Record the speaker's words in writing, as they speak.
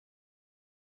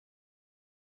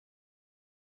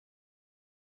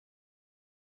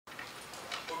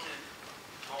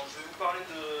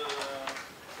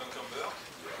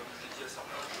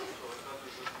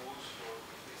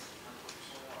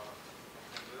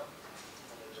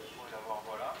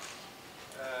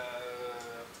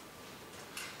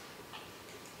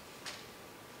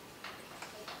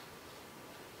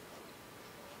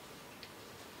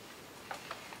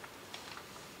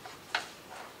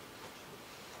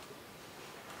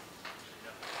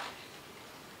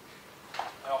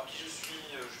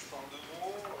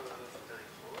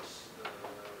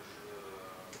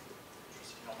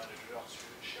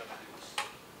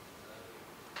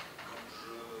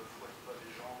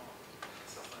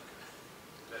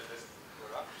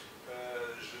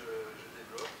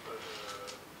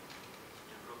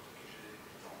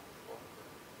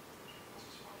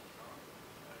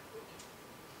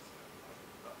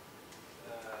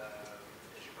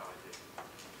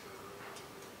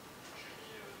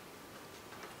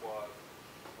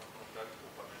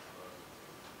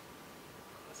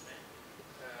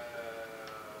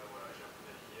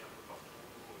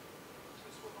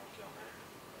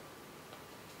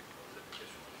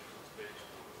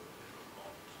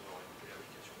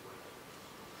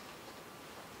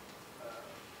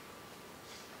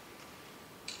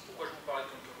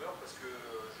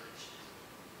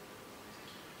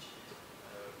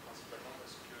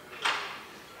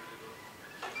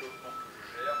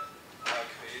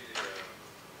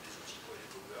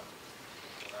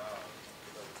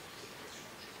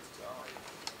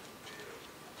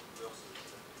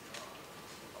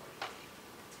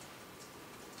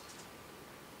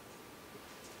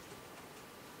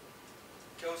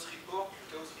chaos report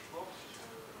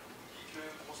dit que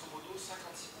grosso modo 56%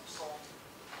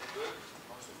 des bugs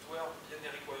dans le software viennent des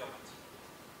requirements.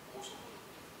 Grosso modo.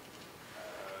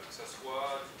 Que ce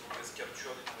soit d'une mauvaise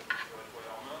capture des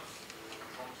requirements, de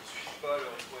gens qui ne suivent pas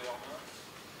leurs requirements,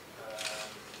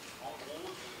 en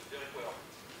gros des requirements.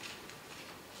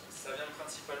 Ça vient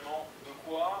principalement de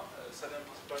quoi? Ça vient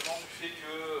principalement du fait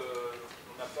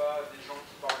qu'on n'a pas des gens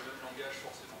qui parlent le même langage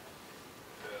forcément.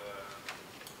 Le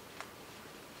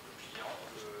client,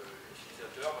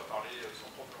 l'utilisateur va parler son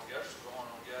propre langage, souvent un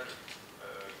langage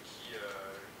qui est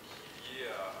lié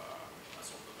à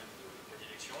son domaine de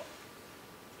prédilection.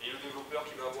 Et le développeur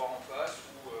qui va avoir en face,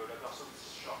 ou la personne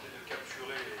chargée de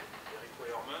capturer les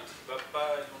requirements, ne va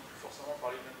pas non plus forcément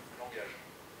parler le même langage.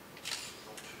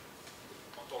 Donc,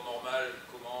 en temps normal,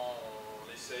 comment on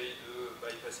essaye de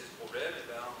bypasser ce problème? Eh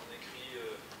bien, on écrit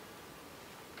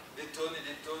des tonnes et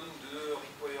des tonnes de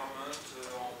requirements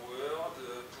en Word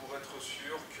pour être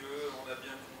sûr qu'on a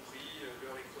bien compris le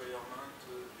requirement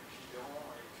du client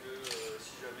et que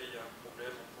si jamais il y a un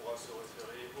problème, on pourra se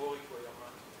référer au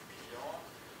requirement du client,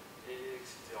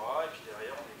 etc. Et puis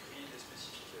derrière, on écrit des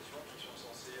spécifications qui sont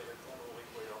censées répondre aux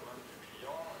requirements du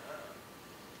client.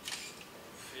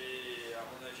 On fait, à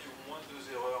mon avis, au moins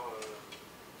 2 erreurs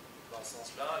dans ce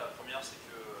sens-là. La première, c'est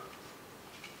que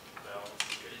on se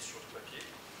focalise sur le papier,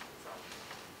 enfin,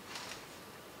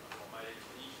 un format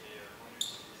électronique mais non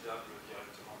utilisable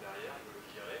directement derrière, je le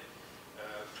dirais,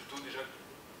 plutôt déjà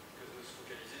que de se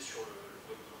focaliser sur le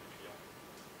vrai besoin du client.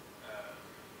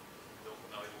 Donc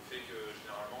on arrive au fait que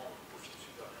généralement on profite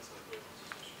super bien, ça va pas être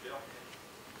super, mais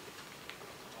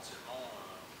potentiellement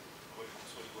on va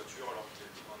construire une voiture alors qu'il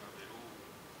a besoin d'un vélo,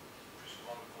 plus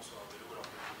souvent on construit un vélo alors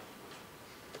qu'il a besoin d'une voiture.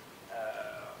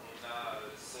 On a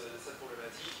cette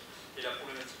problématique, et la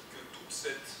problématique que toute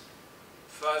cette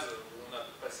phase où on a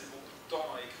passé beaucoup de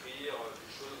temps à écrire des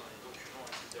choses dans les documents,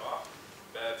 etc.,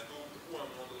 beaucoup à un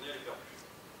moment donné elle est perdue.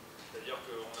 C'est-à-dire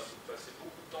qu'on a passé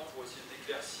beaucoup de temps pour essayer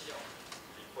d'éclaircir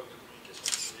les problèmes de communication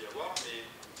qu'il pouvait y avoir, mais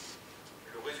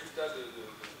le résultat de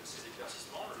ces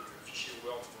éclaircissements, le fichier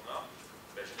Word qu'on a,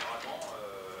 généralement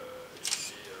il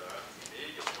est imprimé,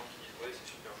 il y a des gens qui disent ouais c'est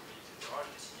super joli, etc., je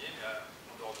l'ai signé, mais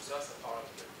en dehors de ça, ça parle à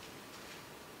la.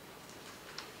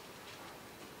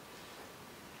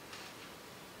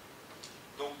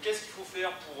 Donc qu'est-ce qu'il faut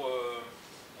faire pour,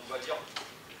 on va dire,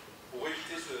 pour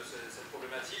éviter cette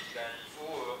problématique? Il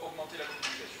faut augmenter la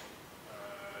communication,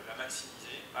 la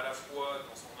maximiser, à la fois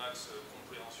dans son axe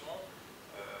compréhension,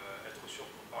 être sûr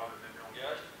qu'on parle le même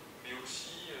langage, mais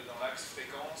aussi dans l'axe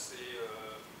fréquence et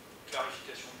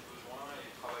clarification du besoin et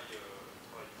travail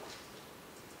proche.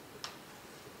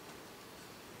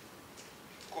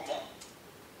 Comment?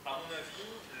 À mon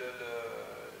avis,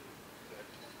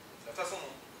 la façon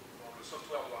dont le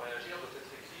software doit réagir doit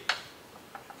être écrit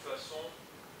d'une façon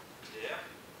claire,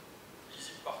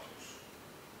 lisible par tous,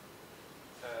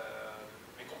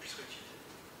 mais qu'on puisse réutiliser.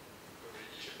 Comme je l'ai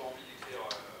dit, je n'ai pas envie d'écrire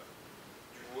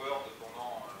du Word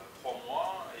pendant 3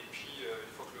 mois, et puis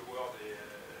une fois que le Word est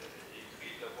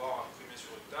écrit, d'avoir imprimé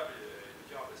sur une table et de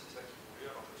dire ah, c'est ça qu'il voulait,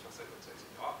 alors je vais faire ça comme ça, etc.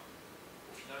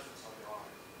 Au final, ça ne servira à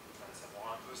rien. Enfin, ça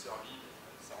m'aura un peu servi,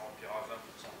 ça remplira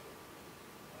 20%.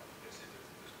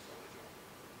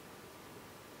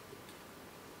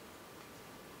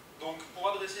 Donc, pour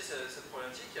adresser cette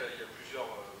problématique, il y a plusieurs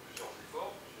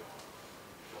efforts, plusieurs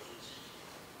outils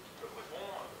qui peuvent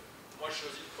répondre. Moi, je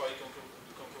choisis de parler de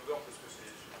Concomber parce que c'est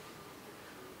ce que je connais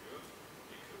le mieux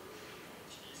et que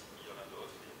j'utilise. Il y en a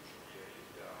d'autres, il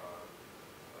y a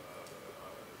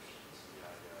Fit, il y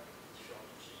a différents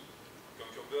outils.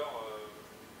 Concomber,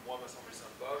 moi, m'a semblé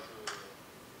sympa. Je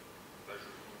vais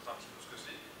vous montrer un petit peu ce que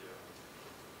c'est.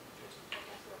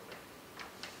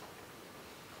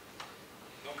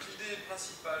 Donc l'idée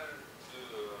principale de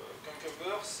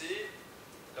Concomber, c'est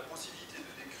la possibilité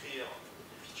de décrire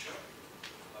les features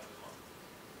qu'on a besoin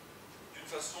d'une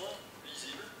façon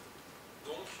lisible,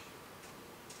 donc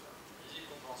lisible,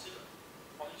 compréhensible,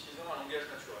 en utilisant un langage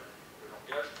naturel, le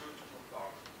langage que tout le monde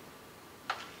parle.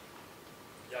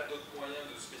 Il y a d'autres moyens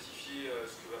de spécifier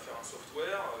ce que va faire un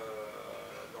software.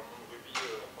 Dans le monde Ruby,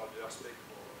 on parle de RSpec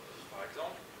par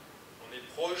exemple. On est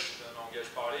proche d'un langage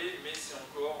parlé, mais c'est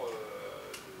encore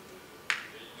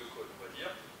des lignes de code, on va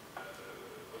dire.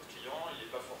 Votre client, il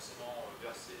n'est pas forcément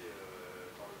versé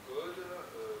dans le code,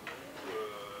 ou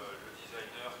le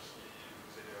designer qui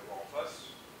vous allez avoir en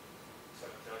face,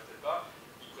 ça ne l'intéresse peut-être pas,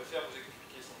 il préfère vous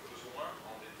expliquer son besoin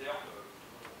en des termes que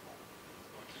tout le monde comprend.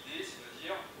 Donc l'idée, c'est de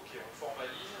dire, ok, on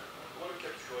formalise, on doit le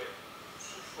capturer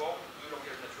sous forme de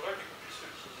langage naturel, mais qu'on puisse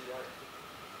l'utiliser derrière.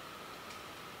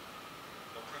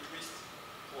 Donc le twist,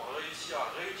 pour réussir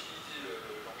à réutiliser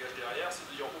le langage derrière, c'est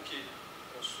de dire, ok,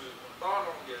 on parle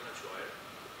en langage naturel,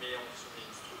 mais on se met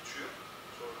une structure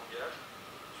sur le langage,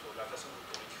 sur la façon dont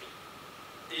on écrit,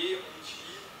 et on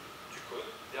utilise du code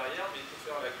derrière, mais il faut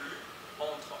faire la glue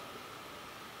entre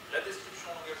la description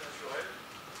en langage naturel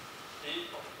et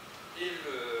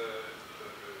le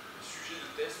sujet de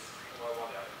test qu'on va avoir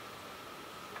derrière.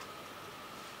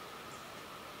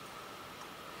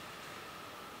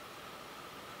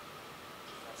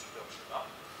 Je fais un superbe schéma.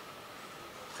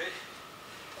 Après,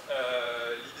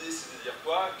 l'idée c'est de dire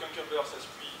quoi? Cucumber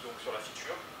s'appuie donc sur la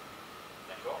feature,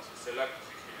 d'accord? C'est celle-là que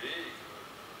vous écrivez et que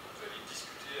vous allez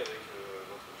discuter avec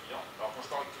votre client. Alors quand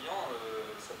je parle de client,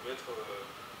 ça peut être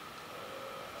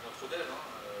un autre dev, hein.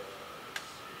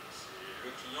 C'est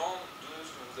le client de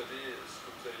ce que vous allez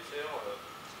faire,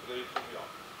 ce que vous allez produire.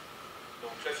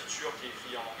 Donc la feature qui est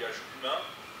écrite en langage humain,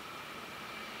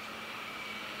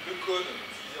 le code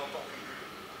utilisé en tant que bulle.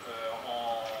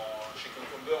 Chez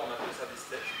Cucumber, on appelle ça des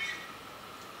steps.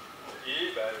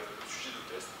 Et le sujet de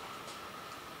test.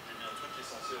 J'ai mis un truc qui est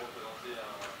censé représenter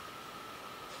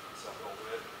un serveur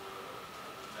web ou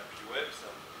une appli web.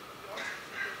 Ça, on verra.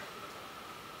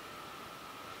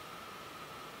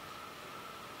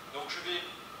 Donc je vais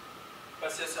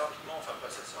passer assez rapidement, vous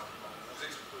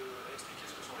expliquer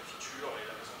ce que sont les features et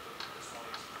la façon dont elles sont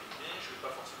exprimées. Je ne vais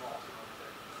pas forcément rentrer dans des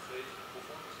détails très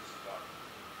profonds parce que c'est pas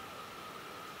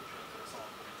plus intéressant en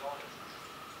premier temps. Et je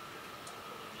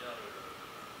comprends bien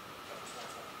la façon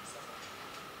dont ça fonctionne.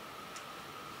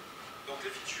 Donc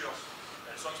les features,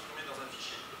 elles sont exprimées dans un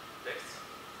fichier texte.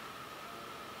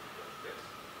 Le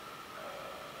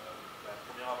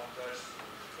premier avantage, c'est que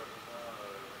vous avez besoin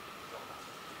d'éditeurs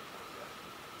particuliers pour le faire.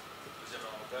 Le deuxième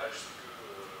avantage, c'est que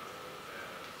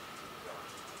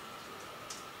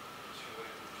sur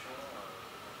l'évolution d'un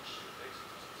fichier de texte,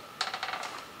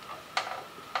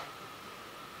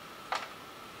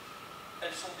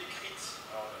 elles sont décrites,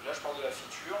 alors là je parle de la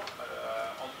feature,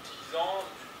 en utilisant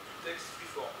du texte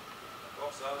freeform.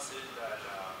 D'accord, ça c'est la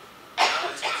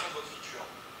description de votre feature.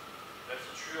 La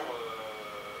feature,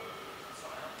 j'en sais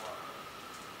rien,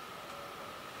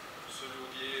 se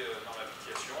loguer dans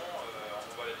l'application,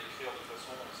 on va la décrire de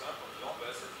façon simple en disant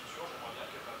cette feature, j'aimerais bien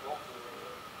qu'elle m'apporte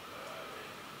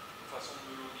une façon de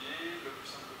me loguer le plus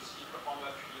simple possible en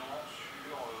m'appuyant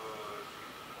sur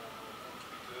mon compte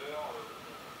Twitter,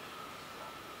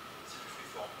 c'est du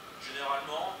freeform.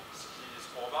 Généralement, ce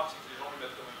qu'on remarque, c'est que les gens lui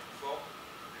mettent comme une forme,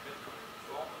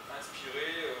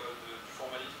 inspiré du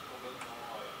formalisme qu'on donne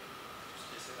dans tout ce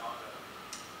qui est scénario,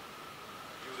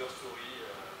 user story,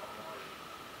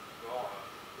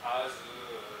 as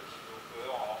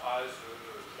developer, as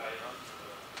client,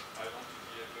 I want to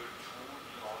be able to,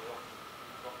 in order.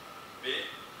 Mais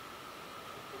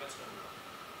on peut mettre ce qu'on veut.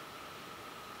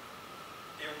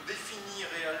 Et on définit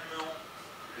réellement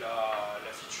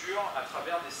la feature à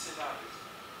travers des scénarios.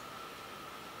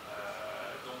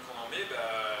 Donc on en met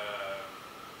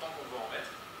tant qu'on veut en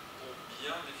mettre pour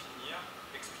bien définir,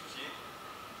 expliquer.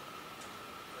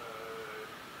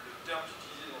 Le terme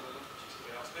utilisé dans un autre outil qui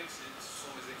s'appelle Aspect, ce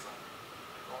sont des exemples.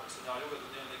 Le scénario va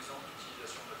donner un exemple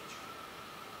d'utilisation de la feature.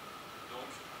 Donc,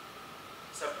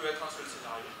 ça peut être un seul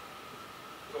scénario,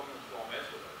 comme on peut en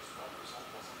mettre 200,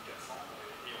 300, 400,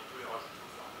 et on peut les rajouter au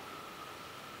fur et à mesure.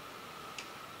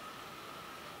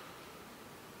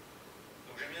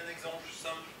 Donc, j'ai mis un exemple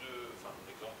simple de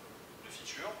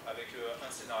feature avec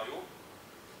un scénario.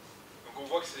 Donc on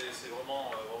voit que c'est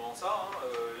vraiment ça. Hein.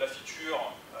 La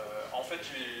feature, en fait,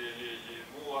 les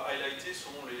mots highlightés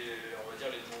sont on va dire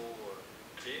les mots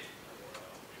clés,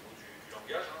 les mots du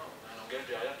langage. Hein. On a un langage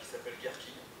derrière qui s'appelle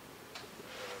Gherkin.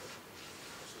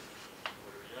 On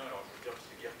voit le lien, alors je vais dire que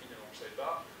c'est Gherkin avant que je ne savais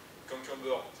pas.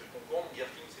 Cucumber, c'est le concombre,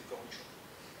 Gherkin, c'est le cornichon.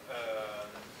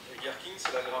 Et Gherkin,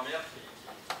 c'est la grammaire qui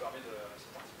permet de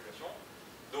cette articulation.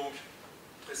 Donc,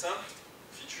 très simple.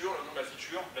 Feature, le nom de la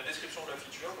feature, la description de la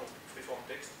feature, donc freeform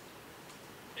text,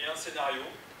 et un scénario,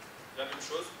 la même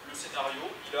chose. Le scénario,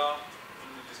 il a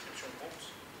une description courte,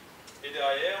 et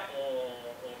derrière,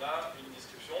 on a une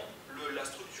description. La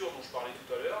structure dont je parlais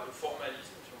tout à l'heure, le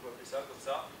formalisme, si on peut appeler ça comme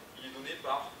ça, il est donné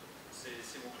par ces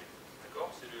mots-clés.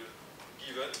 D'accord? C'est le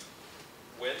given,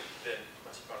 when, then,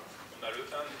 principalement. On a le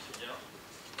and qui vient,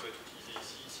 qui peut être utilisé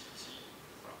ici.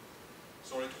 Voilà. Ce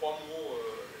sont les trois mots.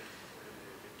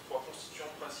 Trois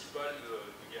constituants principales de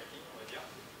Gherkin, on va dire.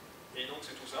 Et donc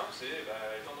c'est tout simple, c'est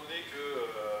étant donné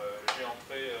que j'ai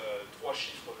entré 3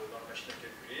 chiffres dans la machine à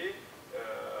calculer,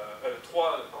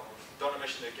 3 dans la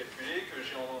machine à calculer, que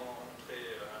j'ai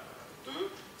entré 2,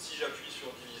 si j'appuie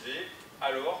sur diviser,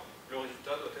 alors le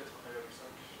résultat doit être 1,5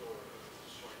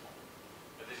 sur l'écran.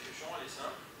 La description, elle est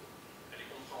simple, elle est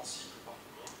compréhensible par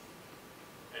tout le monde,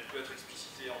 elle peut être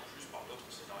explicitée complété en plus par d'autres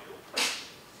scénarios,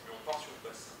 mais on part sur une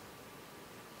base simple.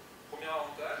 Premier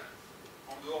avantage,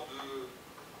 en dehors de,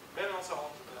 même en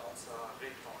s'arrêtant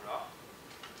là,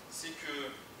 c'est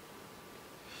que,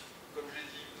 comme je l'ai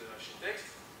dit, vous avez un fichier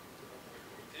texte, vous pouvez le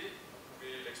commuter, vous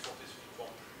pouvez l'exporter sous une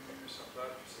forme plus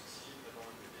sympa, plus sexy, mettre dans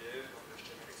un PDF, dans le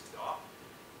HTML, etc.,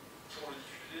 pour le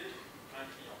diffuser à un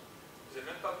client. Vous n'avez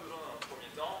même pas besoin, dans un premier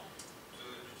temps,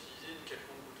 d'utiliser une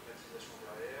quelconque automatisation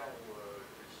derrière ou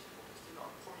de l'utiliser pour tester. Dans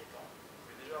un premier temps, vous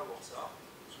pouvez déjà avoir ça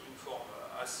sous une forme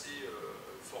assez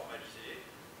formalisée.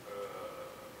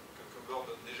 Word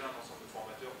donne déjà un ensemble de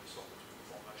formateurs qui sortent de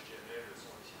format HTML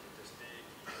sans essayer de tester,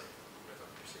 qui vous mettent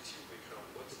un peu plus sexy, vous pouvez écrire en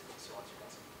code, c'est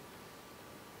relativement simple.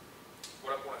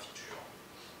 Voilà pour la feature.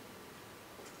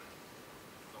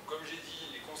 Donc comme j'ai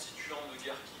dit, les constituants de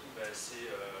Gherkin,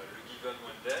 c'est le given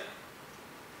when then.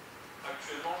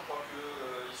 Actuellement, je crois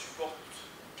qu'il supporte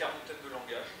une quarantaine de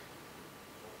langages.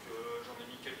 Donc j'en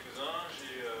ai mis quelques-uns.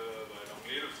 J'ai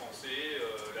l'anglais, le français,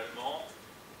 l'allemand,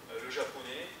 le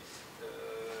japonais.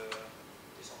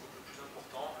 Et sans doute le plus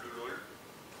important, le LOL.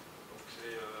 Donc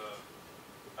c'est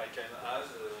I can as,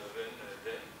 then,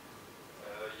 then.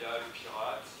 Il y a le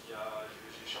pirate,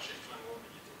 j'ai cherché le Klingon,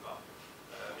 mais il n'y était pas.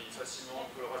 Mais facilement,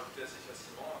 on peut le rajouter assez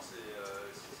facilement. Il n'y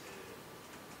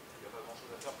a pas grand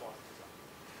chose à faire pour rajouter ça.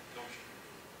 Donc,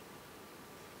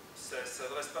 ça ne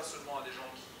s'adresse pas seulement à des gens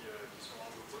qui sont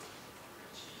anglophones. On peut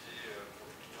l'utiliser pour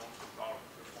des clients qui parlent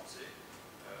le français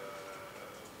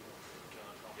ou qu'un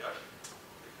autre langage.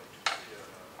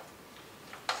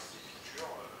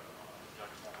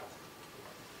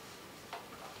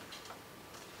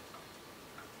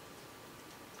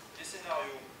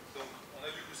 Scénario. Donc, on a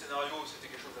vu que le scénario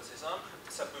c'était quelque chose d'assez simple,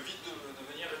 ça peut vite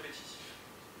devenir répétitif.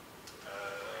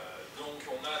 Donc,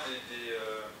 on a des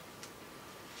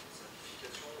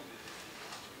simplifications ou des trucs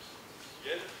qui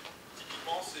viennent.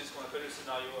 Typiquement, c'est ce qu'on appelle le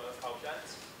scénario outline.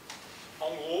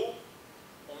 En gros,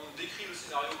 on décrit le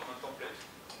scénario comme un template,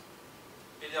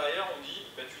 et derrière, on dit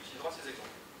tu utiliseras ces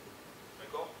exemples.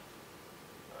 D'accord?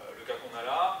 Le cas qu'on a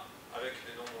là, avec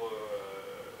des nombres.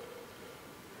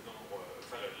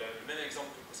 Le même exemple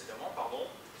que précédemment, pardon.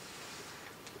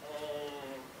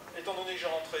 Étant donné que j'ai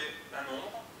rentré un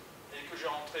nombre et que j'ai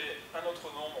rentré un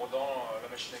autre nombre dans la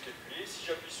machine à calculer, si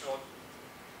j'appuie sur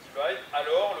divide,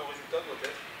 alors le résultat doit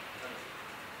être un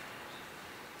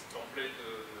template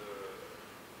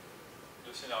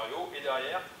de scénario. Et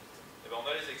derrière, on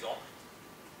a les exemples.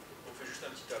 On fait juste un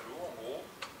petit tableau, en gros.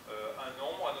 Un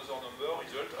nombre, another number,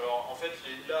 result. Alors en fait,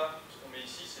 là, ce qu'on met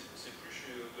ici, c'est plus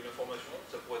de l'information.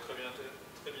 Ça pourrait très bien être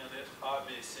A,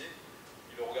 B, C.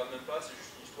 Il ne le regarde même pas, c'est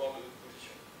juste une histoire de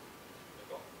position.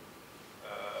 D'accord?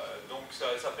 Donc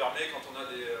ça permet, quand on a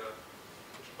des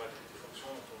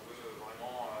fonctions dont on veut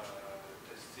vraiment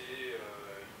tester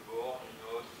une borne, une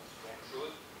autre, ce genre de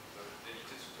choses,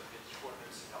 d'éviter de se taper 10 fois le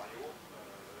même scénario.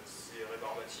 C'est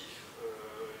rébarbatif.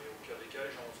 Et au cas des cas,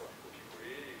 les gens vont faire du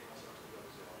copier-coller et commencer à trouver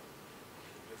des erreurs.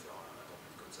 Il vaut mieux faire un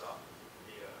template comme ça.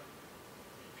 Et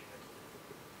puis mettre.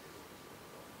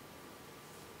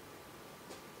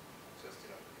 Ça,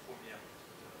 c'était la première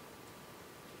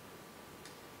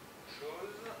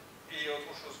chose. Et autre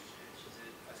chose qui est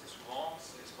utilisée assez souvent,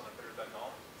 c'est ce qu'on appelle le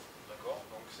background. D'accord?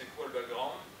 Donc, c'est quoi le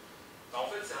background? En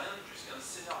fait, c'est rien de plus qu'un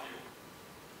scénario.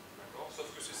 D'accord?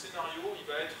 Sauf que ce scénario, il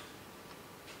va être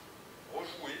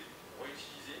rejoué,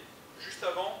 réutilisé, juste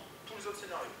avant tous les autres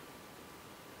scénarios.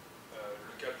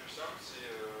 Le cas le plus simple, c'est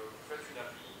vous faites une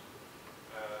appli.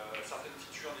 Certaines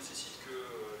features nécessitent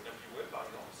une appli web, par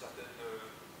exemple. Certaines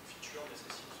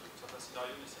certains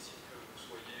scénarios nécessitent que vous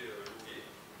soyez logué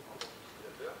en tant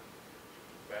qu'utilisateur.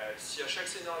 Si à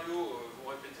chaque scénario, vous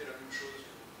répétez la même chose,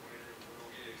 que vous pouvez vous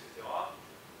loguer, etc.,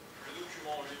 le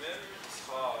document lui-même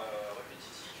sera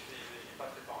répétitif et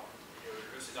pas très parlant. Et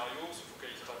le scénario ne se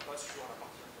focalisera pas sur la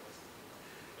partie intéressante.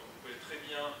 Donc vous pouvez très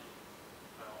bien,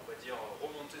 on va dire,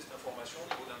 remonter cette information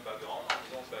au niveau d'un background, en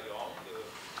disant ce background,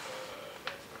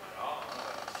 voilà,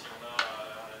 si on a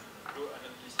un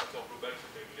administrateur global qui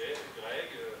s'appelle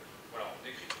Greg, voilà, on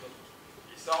décrit tout notre truc.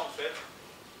 Et ça, en fait,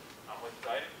 en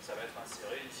runtime, ça va être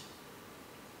inséré ici.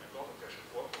 D'accord? Donc à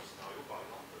chaque fois, pour le scénario, par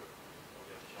exemple, on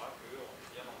vérifiera qu'on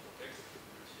est bien dans le contexte que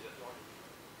l'utilisateur a vu.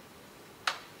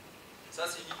 Ça,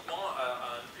 c'est uniquement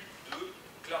à un but de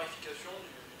clarification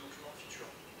du document de feature.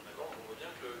 D'accord? On voit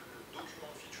bien que le document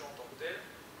de feature en tant que tel,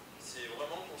 c'est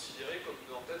vraiment considéré comme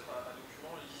devant être un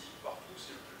document lisible partout,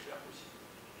 c'est le plus clair possible.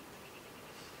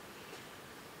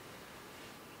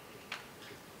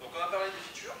 Donc on a parlé des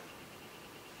features.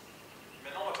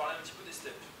 Maintenant, on va parler un petit peu des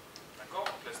steps. D'accord?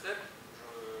 Donc la step, je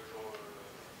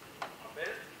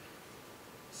rappelle,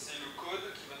 c'est le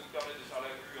code qui va nous permettre de faire la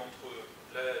glue entre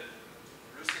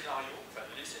le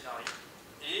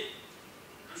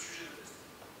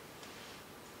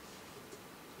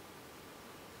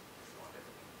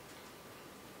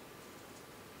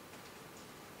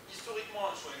historiquement,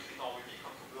 elles sont écrites en Ruby,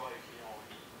 quand Cooper est écrit en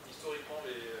Ruby. Historiquement,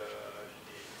 les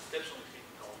steps sont écrits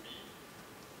en Ruby.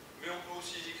 Mais on peut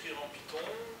aussi les écrire en Python,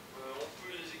 on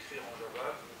peut les écrire en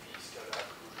Java, Groovy, Scala,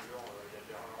 Clojure, il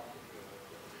y a Erlang, je ne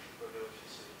peux pas vérifier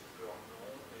si c'est Cooper ou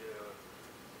non. Et,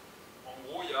 en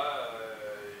gros, il y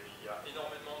a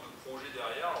énormément de projets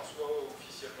derrière, alors soit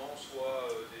officiellement, soit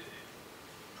des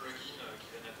plugins qui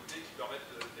viennent à côté qui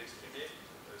permettent d'exprimer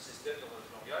ces steps dans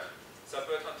notre langage. Ça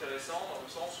peut être intéressant dans le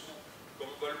sens où, comme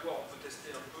on va le voir, on peut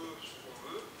tester un peu ce qu'on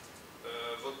veut.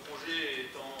 Votre projet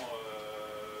étant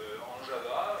en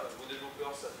Java, vos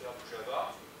développeurs savent faire du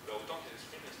Java, bah autant qu'ils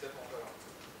expriment les steps en Java.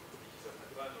 Et qu'ils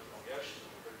n'apprennent pas notre langage, s'ils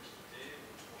n'ont pas l'utilité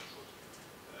ou ce genre de choses.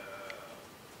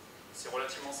 C'est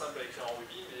relativement simple à écrire en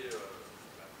Ruby, mais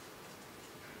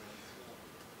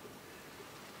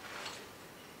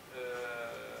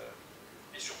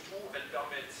et surtout, elles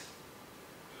permettent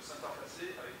de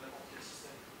s'interfacer avec n'importe quel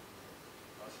système.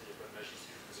 Enfin, il n'y a pas de magie,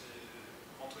 c'est juste que c'est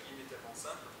entre guillemets tellement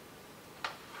simple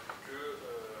que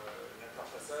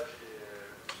l'interfaçage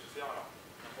peut se faire à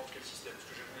n'importe quel système. Ce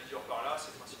que je voulais dire par là,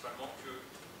 c'est principalement que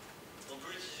on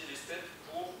peut utiliser les steps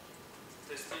pour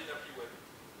tester une appli web.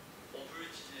 On peut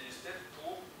utiliser les steps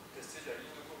pour tester la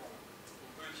ligne de commande.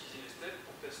 On peut utiliser les steps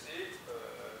pour tester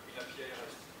une API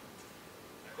REST.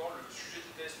 D'accord ? Le sujet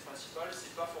de test principal,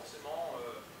 c'est pas forcément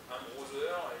un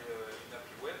browser et une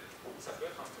appli web. Ça peut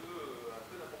être un peu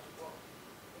n'importe quoi.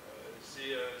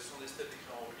 Ce sont des steps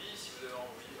écrits en Ruby. Si vous avez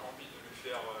envie de lui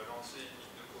faire lancer une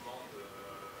ligne de commande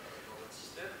dans un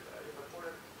système, il n'y a pas de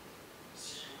problème.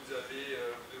 Si vous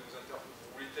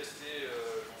voulez tester,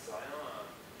 j'en sais rien,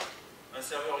 un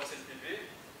serveur XMPP,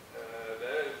 vous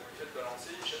lui faites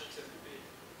balancer une chaîne XMPP.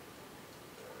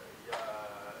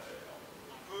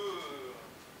 On peut,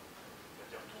 pas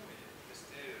dire tout, mais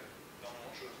tester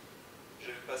énormément de choses.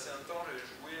 J'avais passé un temps, j'avais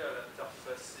joué à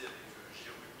l'interfacer avec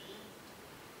JRuby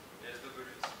et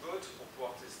SWTbot pour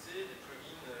pouvoir tester des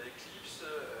plugins Eclipse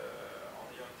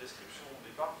en ayant une description au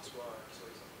départ qui soit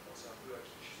exemple. Bon, c'est un peu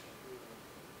acquis, je suis un peu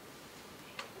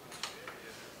construit,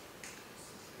 mais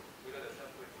vous pouvez l'adapter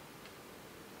un peu.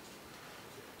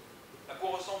 À quoi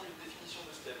ressemble une définition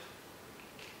de step?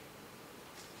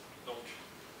 Donc,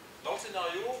 dans le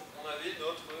scénario, on avait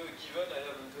notre given I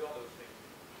have enter de frame.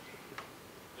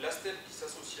 La step qui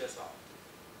s'associe à ça,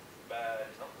 elle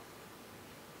est simple.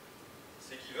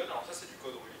 C'est given, alors ça c'est du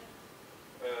code Ruby.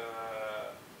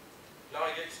 La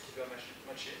regex qui va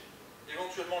matcher.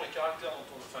 Éventuellement les caractères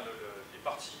les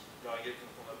parties de la regex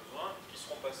dont on a besoin, qui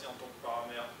seront passées en tant que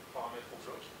paramètres au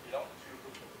bloc, et là on suit le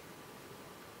code.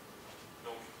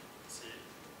 Donc c'est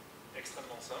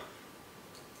extrêmement simple.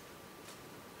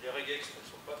 Les regex ne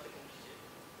sont pas très compliquées.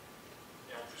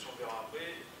 Et en plus on verra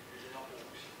après, il est gênant pour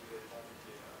vous si vous n'avez pas envie de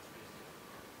les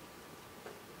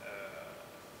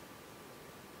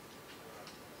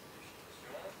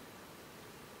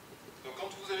donc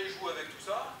quand vous allez jouer avec tout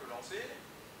ça, le lancer,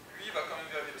 lui il va quand même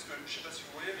vérifier, parce que je ne sais pas si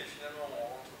vous voyez, mais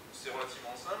finalement c'est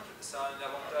relativement simple, ça a un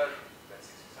avantage,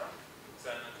 c'est simple, ça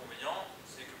a un inconvénient,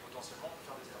 c'est que potentiellement on peut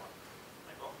faire des erreurs.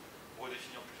 D'accord ?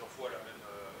 Redéfinir plusieurs fois la même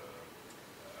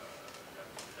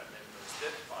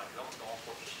step, par exemple, dans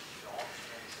trois fichiers différents.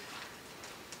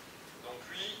 Donc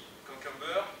lui,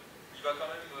 Cucumber, il va quand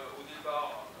même au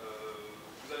départ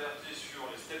vous alerter sur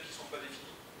les steps qui ne sont pas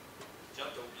définis.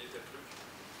 Tiens, tu as oublié tel truc.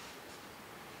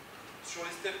 Sur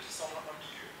les steps qui semblent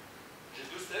ambigus, j'ai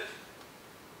deux steps,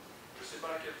 je ne sais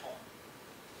pas laquelle prendre.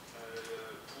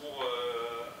 Pour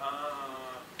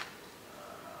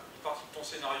une partie de ton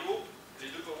scénario,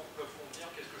 les deux peuvent convenir,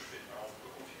 qu'est-ce que je fais? Alors on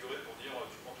peut configurer pour dire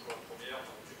tu prends toujours la première,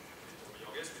 donc tu fais ton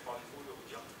meilleur guess, mais par défaut il va vous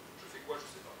dire je fais quoi, je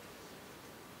ne sais pas.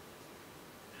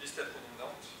 Les steps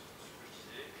redondantes, ce que je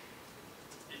disais,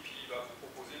 et puis il va vous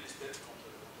proposer les steps quand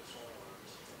elles sont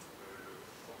ici. Le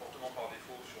comportement par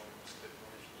défaut sur une step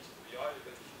non définie, ça vous dira il n'est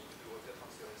pas défini, vous devrez peut-être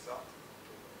insérer ça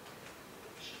au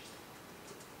fichier.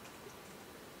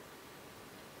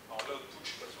 Alors là, output, je ne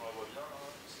sais pas si on la voit bien,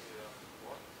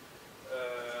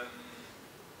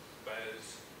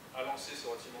 à lancer c'est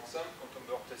relativement simple,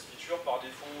 Cucumber test feature, par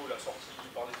défaut la sortie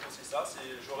par défaut c'est ça,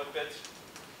 je répète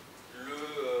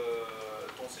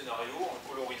ton scénario en le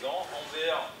colorisant, en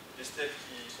vert les steps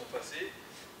qui sont passés,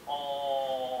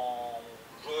 en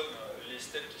jaune les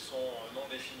steps qui sont non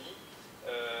définis,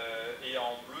 et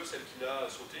en bleu celles qu'il a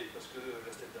sautées parce que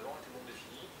la step d'avant était non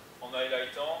définie, en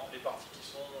highlightant les parties qui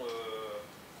sont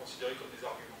considérées comme des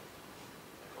arguments.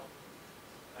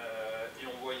 Et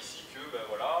on voit ici que,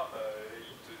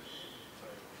 il te dit,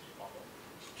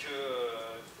 que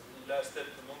la step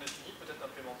non définie peut être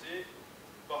implémentée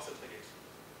par cette regex.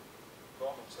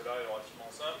 Donc celle-là est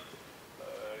relativement simple.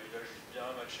 Il a juste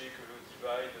bien matché que le divide,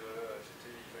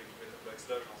 il fallait qu'il mette un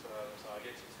backslash dans sa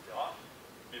regex, etc.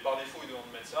 Mais par défaut, il demande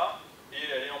de mettre ça, et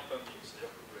elle est en pending, c'est-à-dire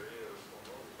que vous l'avez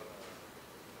pendant, pas dans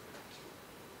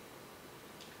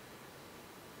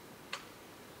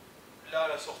la là,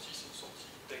 la sortie, c'est une sortie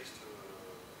texte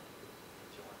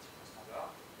relativement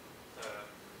standard.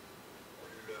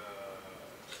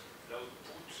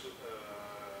 L'output,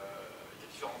 il y a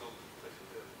différents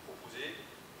outputs proposés.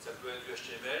 Ça peut être du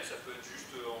HTML, ça peut être juste,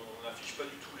 on n'affiche pas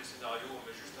du tout les scénarios, on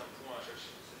met juste un point à chaque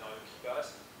scénario qui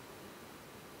passe.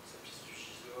 Ça puisse du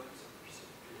JSON, ça peut puisse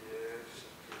du PDF, ça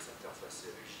peut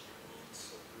s'interfacer avec JUnit,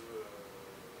 ça peut.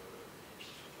 Et puis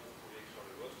surtout, vous pouvez écrire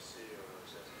le vôtre, c'est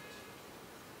assez facile.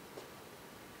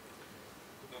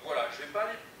 Donc voilà, je ne vais pas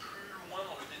aller plus loin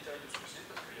dans le détail de ce que c'est,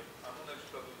 parce qu'il n'y a, à mon avis,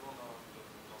 pas besoin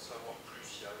d'en savoir plus.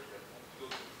 Il y a beaucoup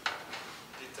d'autres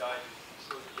détails, beaucoup de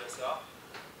choses liées à ça.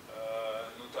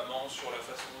 Notamment sur la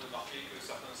façon de marquer que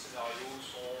certains scénarios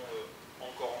sont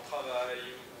encore en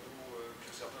travail ou que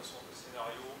certains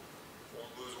scénarios ont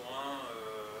besoin,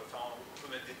 enfin on peut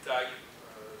mettre des tags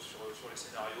sur les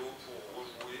scénarios pour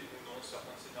rejouer ou non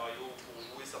certains scénarios, pour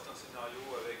jouer certains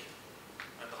scénarios avec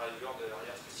un driver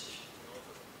derrière spécifique ou non.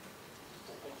 Enfin,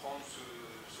 pour comprendre ce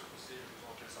que c'est, le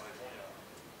besoin auquel ça répond, il n'y a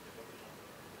pas besoin.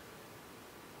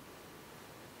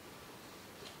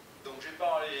 Donc j'ai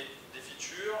parlé des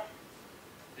features,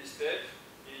 des steps,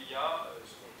 et il y a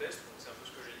ce qu'on teste, donc c'est un peu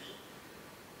ce que j'ai dit.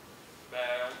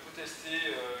 Ben, on peut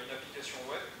tester une application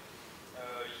web.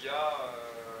 Il y a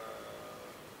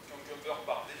Cucumber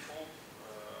par défaut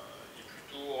est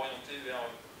plutôt orienté vers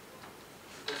le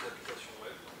test d'application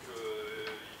web. Donc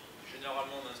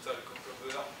généralement on installe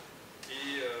Cucumber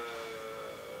et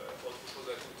autre chose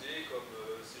à côté comme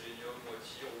Selenium,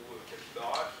 Watir ou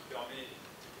Capybara qui permet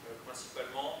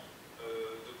principalement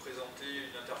de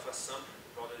présenter une interface simple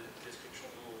lors de la description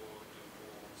de vos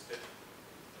steps.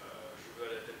 Je veux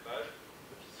aller à telle page,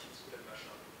 visite tel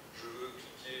machin. Je veux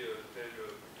cliquer tel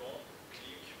bouton,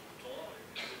 clic, bouton, et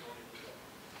vous cliquez dans les boutons.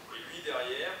 Et lui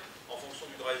derrière, en fonction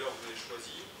du driver que vous avez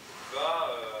choisi,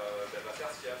 va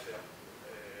faire ce qu'il y a à faire.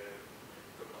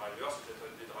 Comme driver, c'est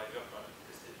peut-être des drivers qui permettent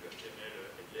de tester du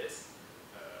HTML headless,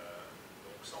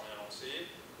 donc sans rien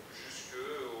lancer,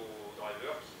 jusqu'au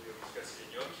driver jusqu'à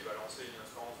Selenium qui va lancer une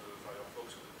instance de Firefox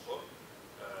ou de Chrome.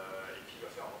 Et puis il va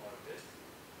faire vraiment le test,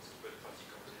 ce qui peut être pratique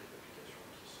quand vous avez des applications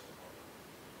qui dépendent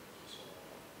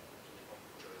de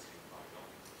JavaScript par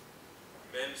exemple.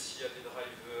 Même s'il y a des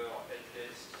drivers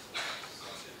headless qui sont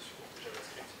censés supporter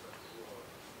JavaScript, c'est pas toujours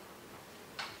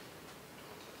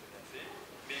très bien fait.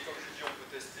 Mais comme je dis, on peut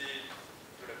tester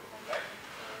de la command line.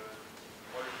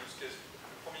 Moi, le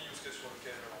premier use case sur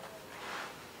lequel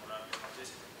on l'a implémenté,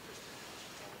 c'était pour tester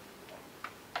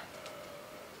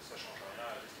ça ne change rien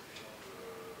à la description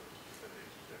qui fait de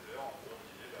l'utilisateur. En gros, on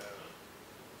disait,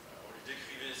 on lui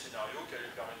décrivait les scénarios qu'elle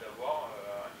lui permet d'avoir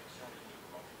un outil en ligne de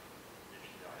commande. Et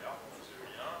puis derrière, on faisait le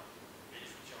lien, et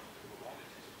les outils en ligne de commande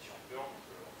étaient des outils en Perl,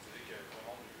 donc on faisait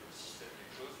vraiment du système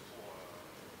quelque chose pour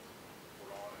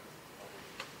l'envoyer.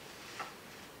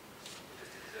 On peut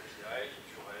tester des API,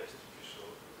 du REST, du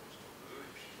SOAP, ce qu'on veut,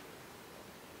 et puis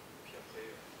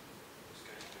après, on se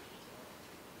calme très vite.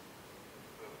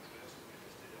 On peut choisir ce qu'on veut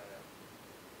tester derrière.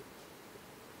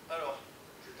 Alors,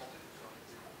 je vais tenter de faire une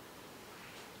démo.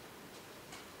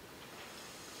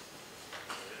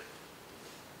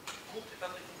 Courte et pas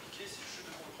très compliquée, c'est juste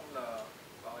de comprendre la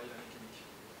mécanique.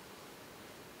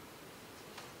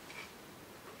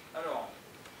 Alors,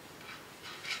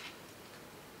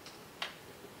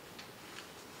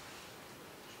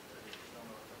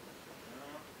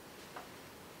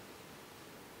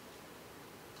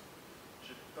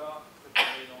 j'ai pas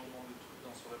préparé énormément de trucs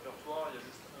dans ce répertoire, il y a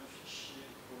juste un fichier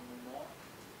pour le moment.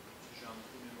 Si j'ai un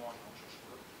peu de mémoire, je vais en chercher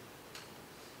d'autres.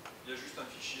 Il y a juste un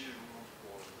fichier, je vous montre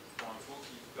pour info,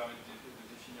 qui vous permet de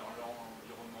définir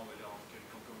l'environnement dans lequel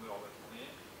Cucumber va tourner.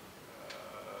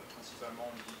 Principalement,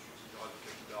 on dit que tu utiliseras du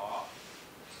Capybara,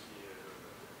 qui est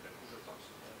la couche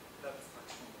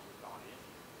d'abstraction dont je parlais.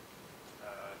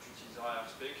 Tu utiliseras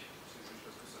RSpec, c'est juste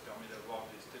parce que ça permet d'avoir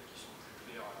des steps qui sont plus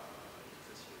clairs et plus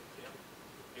faciles à écrire.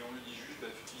 Et on lui dit juste,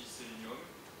 tu utilises Selenium,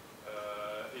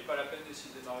 et pas la peine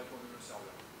d'essayer de démarrer toi-même le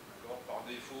serveur. Par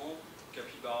défaut,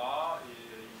 Capybara,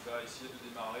 et il va essayer de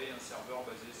démarrer un serveur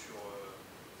basé sur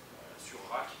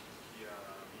Rack, qui est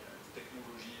une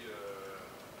technologie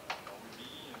en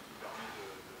Ruby qui permet de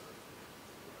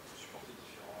supporter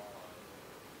différents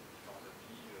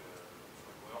applis,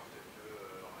 frameworks tels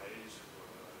que Rails ou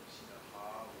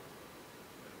Sinatra ou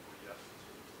même Goliath.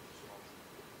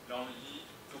 Là on lui dit,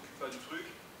 t'occupe pas du truc,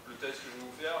 le test que je vais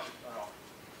vous faire, alors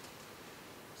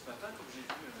ce matin comme j'ai vu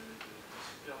des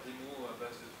super démos à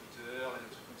base de Twitter et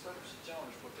des trucs comme ça, je me suis dit tiens,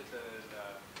 je pourrais peut-être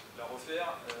la refaire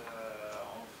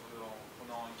en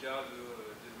prenant un cas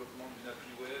de développement d'une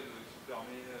appli web qui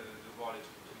permet de voir les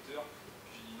trucs Twitter.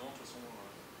 Puis j'ai dit non, de toute façon, ça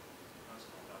va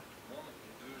faire tout le monde. Et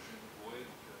deux, je vais me bourrer,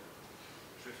 donc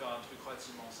je vais faire un truc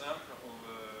relativement simple.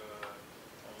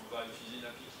 On va utiliser une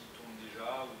appli qui tourne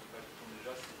déjà, ou pas qui tourne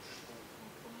déjà, c'est juste pour que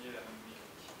vous preniez la même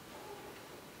mécanique.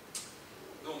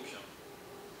 Donc,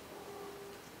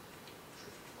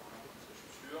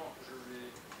 je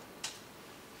vais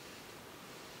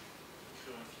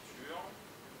écrire une feature.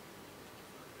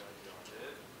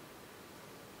 RivieraDEV.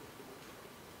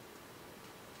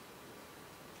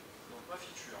 Donc ma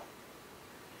feature.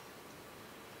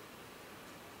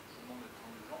 Je vous demande d'être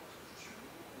indulgent parce que je suis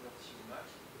beaucoup converti au Mac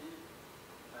et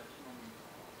à Vim en même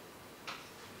temps.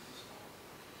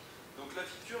 Donc la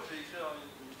feature, je vais écrire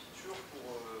une feature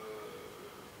pour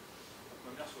que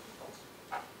ma mère soit contente.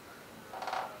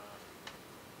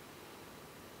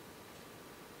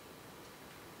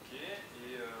 Ok,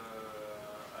 et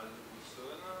as a good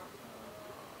son,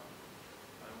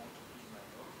 I want to please my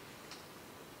mom.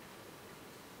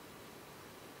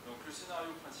 Donc le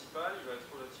scénario principal, il va être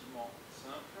relativement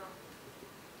simple.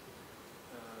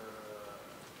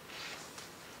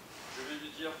 Je vais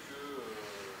lui dire que je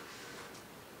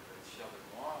vais être fier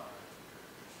de moi,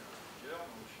 que je suis un speaker.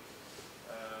 Donc,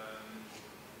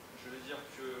 je vais dire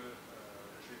que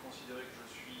je vais considérer que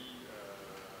je suis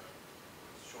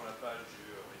sur la page du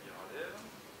RivieraDEV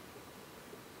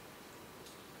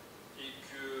et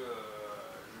que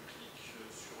je clique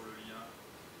sur le lien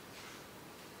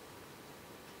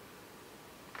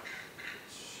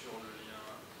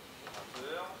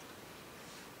orateur.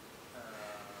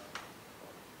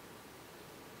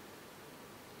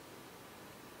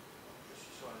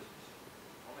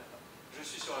 Je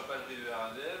suis sur la page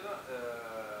RivieraDEV.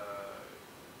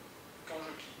 Quand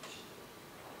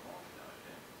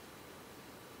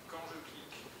je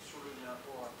clique, sur le lien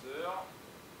orateur,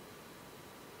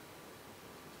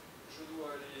 je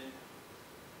dois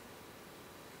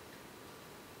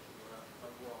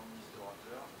avoir une liste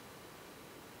d'orateurs.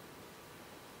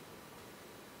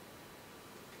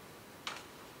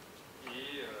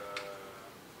 Et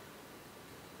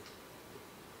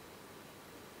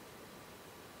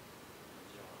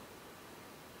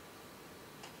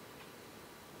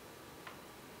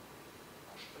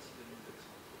je ne sais pas si Daniel est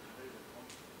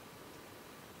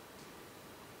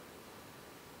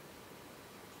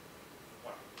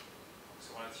voilà.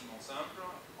 C'est relativement simple.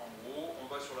 En gros, on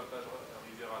va sur la page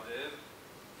RivieraDEV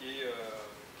et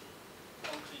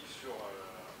on clique sur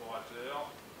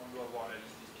orateur, on doit voir la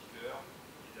liste des speakers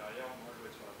et derrière, moi je vais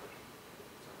être sur la page.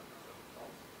 Ça va faire ça.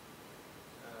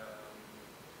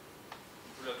 On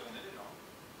peut la tourner déjà.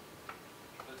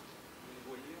 Je sais pas si vous les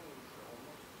voyez ou je la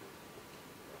remonte.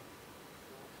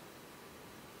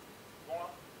 Bon là.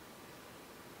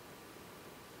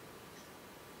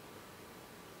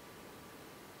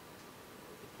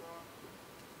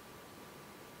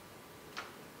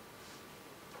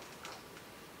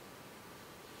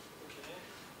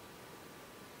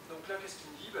 Donc là, qu'est-ce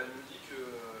qu'il me dit? Elle me dit qu'il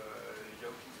n'y a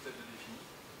aucune step de défini.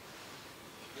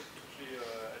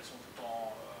 Elles sont toutes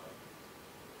en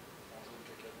jaune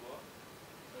cacadois.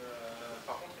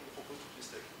 Par contre, il me propose toutes les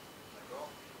steps. D'accord?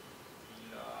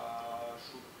 Il a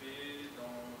chopé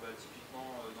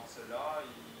typiquement dans celle-là,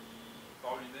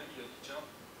 par lui-même, il a dit tiens,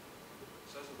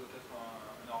 ça doit être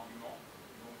un argument.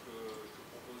 Donc je te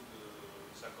propose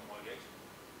ça comme regex.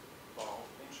 Par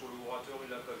contre, sur le orateur, il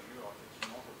ne l'a pas vu. Alors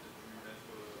effectivement, j'aurais peut-être dû lui mettre.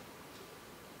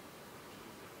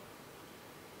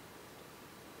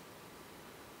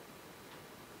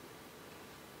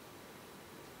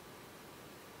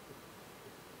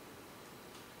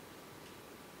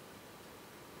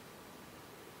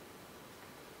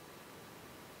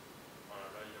 Voilà,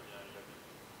 là, il a bien.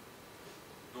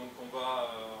 Donc on va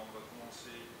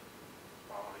commencer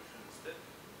par écrire une step.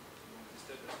 Donc les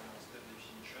steps, elles sont en step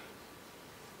definition.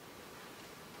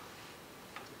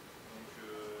 Donc on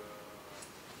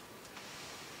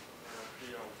va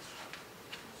l'appeler out.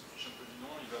 On se fiche un peu du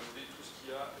nom, il va loader tout ce qu'il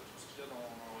y a dans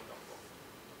le répertoire.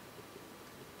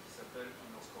 Qui s'appelle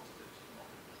underscore step.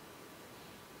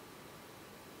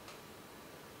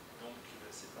 Donc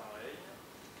c'est pareil.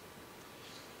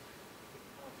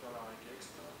 On va faire la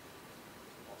regex.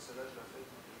 Bon, celle-là je la fais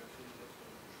peut-être plus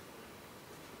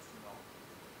marrant.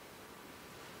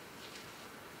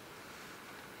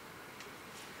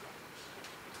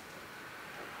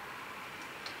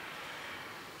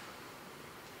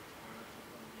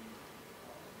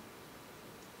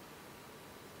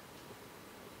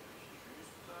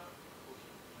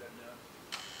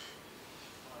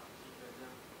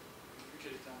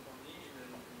 Qu'elle était en pending, il me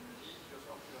dit qu'il va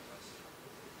falloir que je la fasse.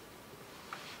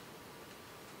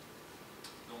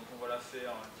 donc on va la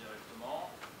faire directement.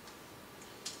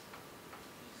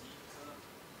 Visite.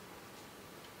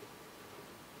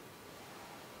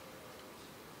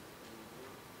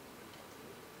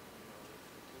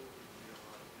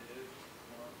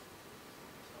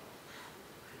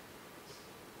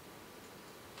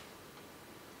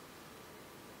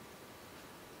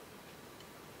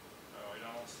 Alors il a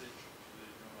lancé, vous avez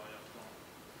vu en arrière-plan.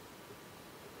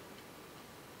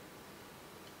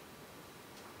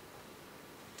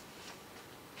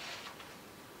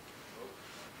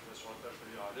 Sur la page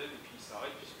RivieraDEV et puis il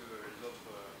s'arrête puisque les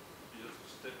autres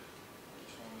steps qui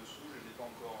sont en dessous, je ne les ai pas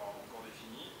encore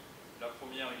définis. La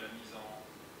première, il l'a mise en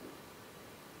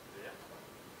vert.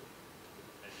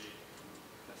 La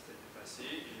step est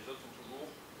passée et les autres sont toujours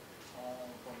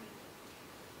en point de ligne.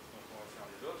 Donc on va faire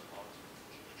les autres. Alors,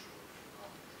 j'ai quelque chose de plus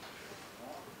grave que je vais faire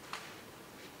maintenant.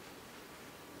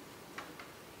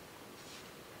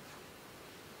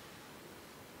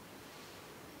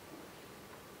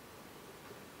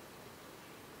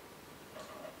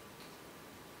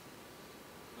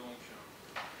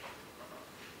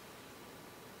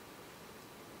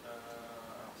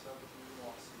 Alors ça, vous pouvez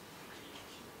voir, c'est clic,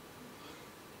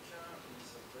 il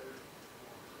s'appelle.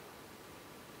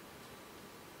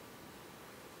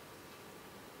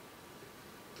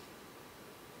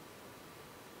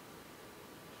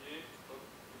 Ok, hop,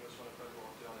 il va sur la page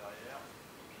orateur derrière,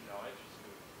 et puis il arrête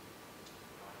puisque il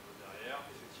n'y a rien d'autre derrière.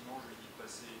 Effectivement, je lui dis de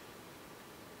passer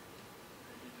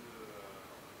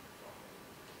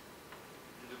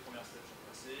les deux premières steps sont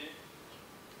passées.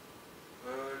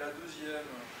 La deuxième,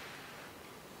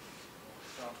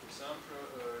 c'est un truc simple,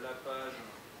 la page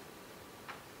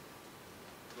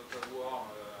doit avoir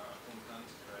un content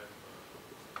qui va être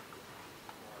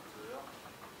orateur.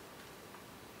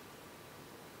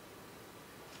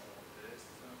 On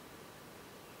teste.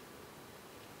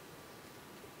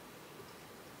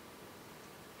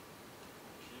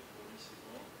 Ok, pour lui c'est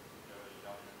bon, il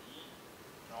n'a rien dit.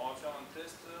 Alors on va faire un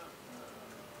test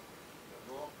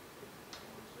d'abord.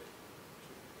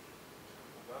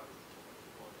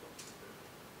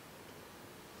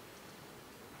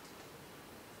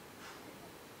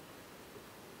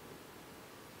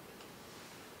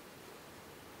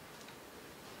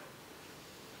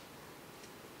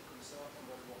 Comme ça, on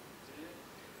va le voir côté.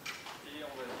 Et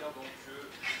on va dire donc que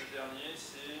le dernier,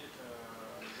 c'est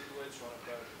je dois être sur la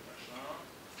page machin.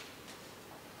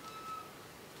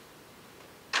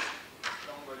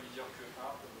 Là, on va lui dire que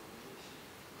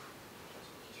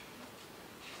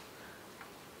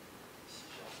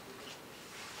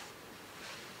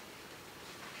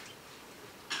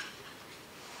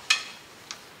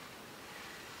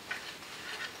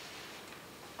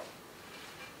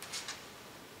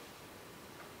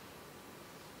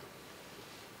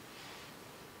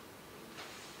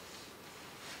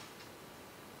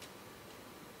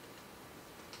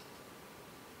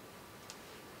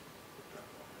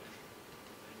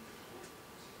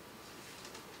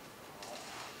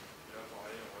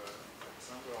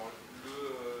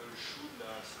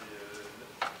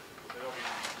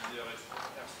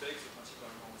c'est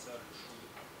principalement ça, le should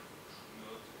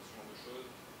note, ce genre de choses.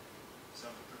 C'est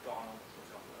un peu plus parlant, je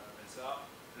préfère mettre ça.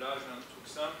 Là, j'ai un truc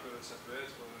simple, ça peut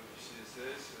être du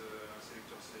CSS, un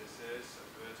sélecteur CSS, ça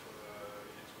peut être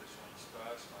une expression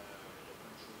XPath, il y a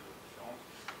plein de choses différentes.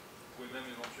 Vous pouvez même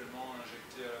éventuellement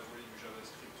injecter à la volée du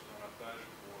JavaScript dans la page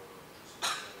pour, je sais pas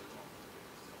si la raison, un peu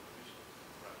tester en plus.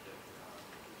 Voilà, il y a un truc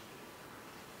qui est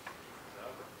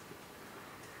faisable.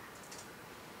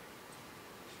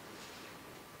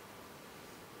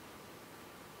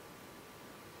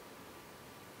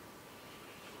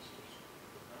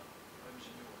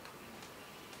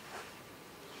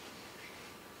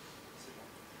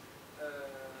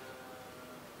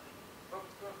 Hop.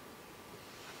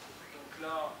 Donc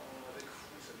là, avec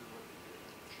fou, ça devrait payer.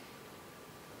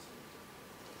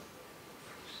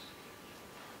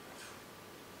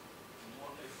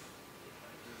 Moins F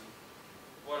avec deux O.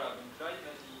 Voilà, donc là, il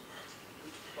m'a dit le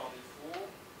truc par défaut.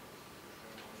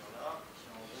 Je vais revenir là, qui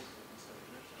est en rouge, je pense avec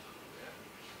bien, qui est un peu vert.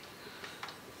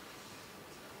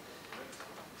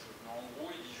 Mais en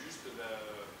gros, il dit juste,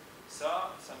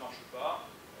 ça marche pas.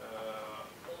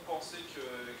 On pensait qu'il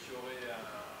y aurait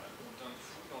un content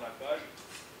fou dans la page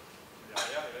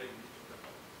derrière, et là il oublie toute la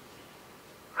page.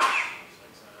 C'est vrai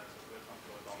que ça peut être un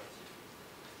peu rébarbatif,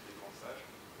 les grands sages.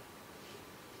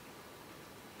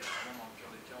 Et vraiment, dans le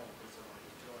pire des cas, on pose ça dans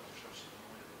l'éditeur et on cherche si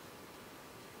vraiment il y a d'autres.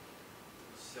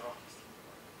 C'est rare qu'il se trompe.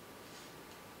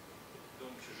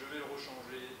 Donc je vais le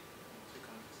rechanger, montrer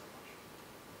quand même que ça marche.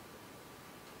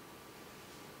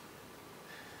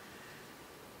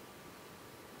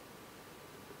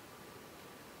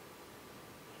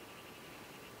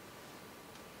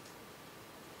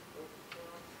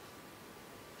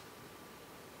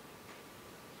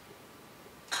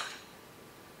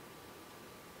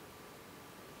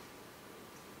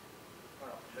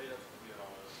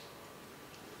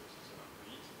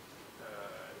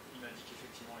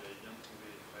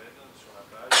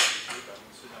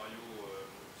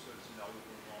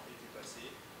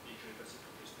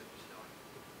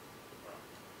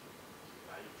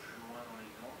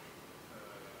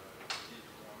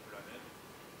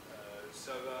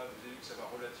 que ça va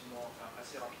relativement, enfin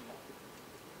assez rapidement. Donc,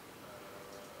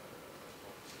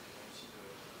 ça dépend aussi de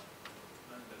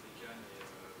la bécane et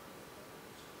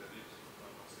ce que vous avez, parce que vous pouvez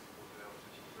avoir ces browsers,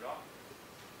 ce type-là.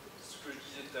 Ce que je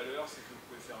disais tout à l'heure, c'est que vous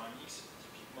pouvez faire un mix.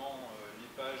 Typiquement,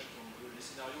 les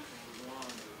scénarios qui ont besoin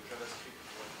de JavaScript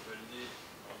pour être validés,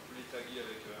 on peut les taguer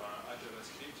avec un add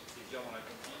JavaScript et dire dans la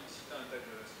compile, si tu as un tag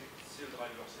JavaScript, c'est le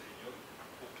driver Selenium.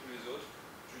 Pour tous les autres,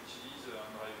 j'utilise un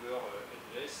driver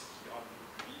headless qui ira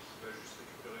beaucoup plus vite, qui va juste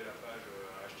récupérer la page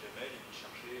HTML et puis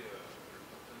chercher le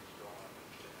content qui dort dans la page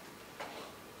HTML. Voilà.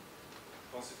 Je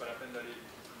pense que ce n'est pas la peine d'aller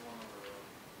beaucoup plus loin dans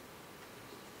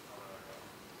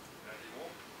la démo.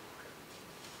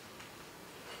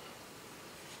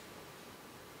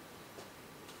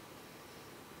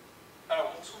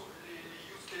 Alors, les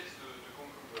use cases de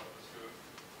Concomber, parce que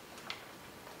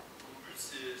mon but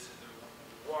c'est de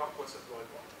voir à quoi ça peut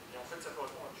répondre, et en fait ça peut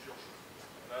répondre à plusieurs choses.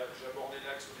 J'ai abordé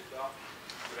l'axe au départ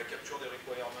de la capture des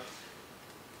requirements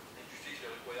et du fait que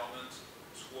les requirements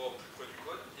soient au plus près du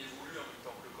code, évoluent en même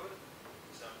temps que le code.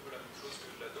 C'est un peu la même chose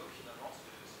que de la doc finalement,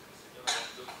 c'est bien d'avoir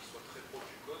une doc qui soit très proche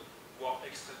du code, voire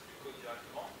extraite du code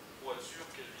directement, pour être sûr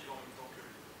qu'elle vive en même temps que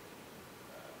lui.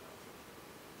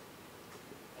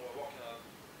 On va voir qu'il y en a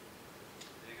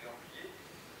des exemples liés.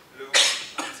 Le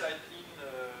inside-in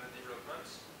development,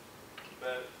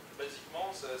 basiquement,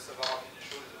 ça va rappeler des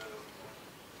choses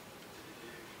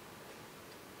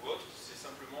ou autres. C'est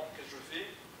simplement, qu'est-ce que je fais?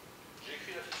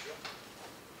 J'écris la feature,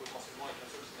 potentiellement avec un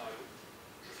seul scénario.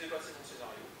 Je fais passer mon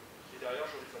scénario, et derrière,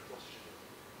 je refactor si j'ai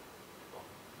besoin.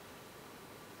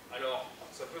 Alors,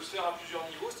 ça peut se faire à plusieurs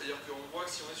niveaux, c'est-à-dire qu'on voit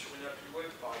que si on est sur une appli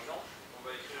web, par exemple, on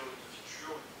va écrire une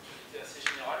feature, une fonctionnalité assez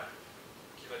générale,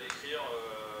 qui va décrire,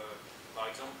 par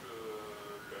exemple,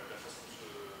 la façon de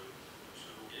se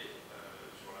loguer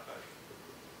sur la page.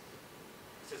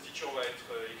 Cette feature va être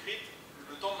écrite.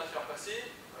 Le temps de la faire passer,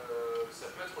 ça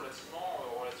peut être relativement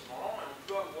lent, et on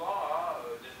peut avoir à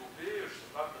développer, je ne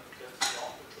sais pas, plein de classes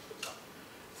différentes, plein de choses comme ça.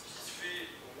 Ce qui se fait,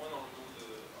 au moins dans le monde de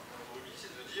Ruby,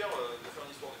 c'est de dire, de faire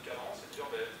une histoire de cadence, et de dire,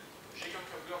 j'ai qu'un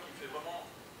Concomber qui me fait vraiment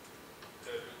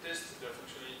le test de la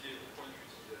fonctionnalité au point de vue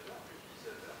utilisateur.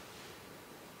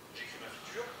 J'écris ma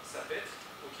feature, ça pète,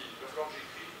 ok, il va falloir que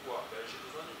j'écrive quoi? J'ai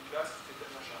besoin d'une classe qui fait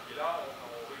tel machin. Et là,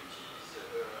 on réutilise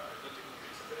une autre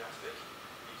technologie qui s'appelle RSpec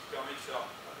et qui permet de faire à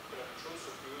peu près la même chose,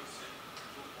 sauf que c'est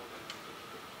plutôt pour des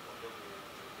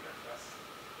de la classe.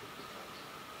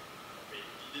 Mais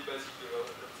l'idée basique de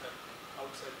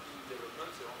outside-in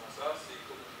development, c'est vraiment ça, c'est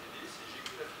comme TDD, c'est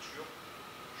j'écris la feature,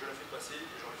 je la fais passer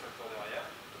et je refactor derrière.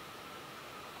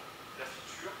 La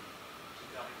feature, qui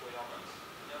est un requirement,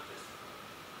 et un test.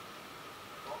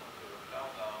 Donc là,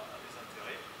 on a des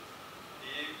intérêts.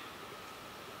 Et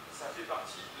ça fait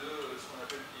partie de ce qu'on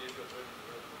appelle behavior driven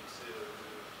development,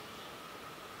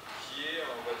 qui est,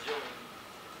 on va dire,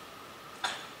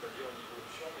 une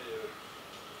évolution, mais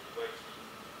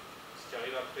ce qui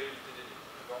arrive après le TDD.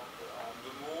 En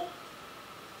deux mots,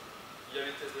 il y a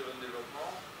les tests driven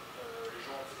development, les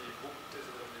gens ont fait beaucoup de tests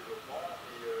driven development,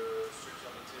 et ceux qui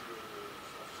en faisaient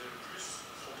le plus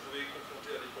sont trouvés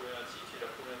confrontés à des problématiques, et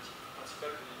la problématique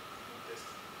principale venait du test.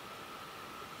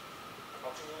 À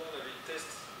partir du moment où on avait le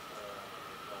test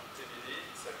dans TDD,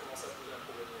 ça commence à poser un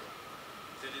problème aux gens.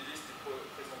 TDD c'était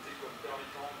présenté comme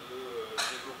permettant de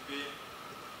développer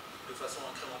de façon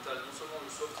incrémentale non seulement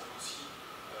le soft, mais aussi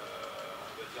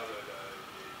on va dire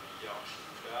les hiérarchies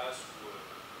de classe ou le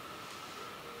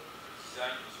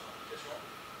design de son application.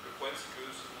 Le problème c'est que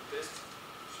selon le test,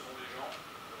 selon les gens,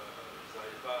 ils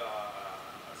n'arrivaient pas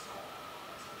à s'en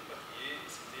dépatouiller.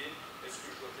 C'était est-ce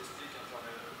que je dois tester qu'à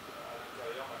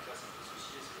l'intérieur ma classe fait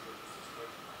ceci, est-ce que je dois tester cela?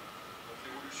 Donc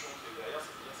l'évolution qui est derrière,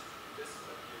 c'est bien, c'est que le test, c'est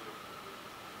pas lié au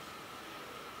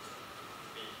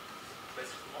mais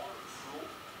basiquement, le flow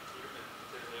est le même.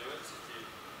 Test driven, c'était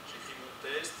j'écris mon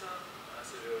test, hein,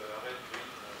 c'est le red,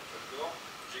 green, factor,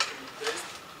 j'écris mon test,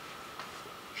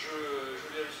 je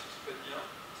vérifie qu'il pète bien,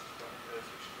 ce qui permet de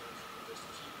vérifier que je vérifie mon test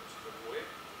aussi, comme c'est pas bourré.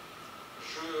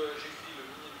 J'écris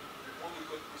le moins de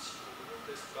code possible pour que mon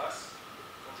test passe.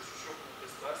 Quand je suis sûr que mon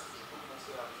test passe, je peux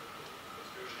commencer à refactor, parce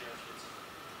que j'ai un filet de cycle.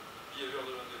 Behavior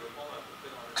driven development, on est à peu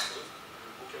près dans la même chose, le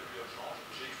vocabulaire change,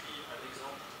 j'écris un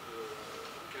exemple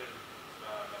auquel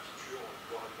ma feature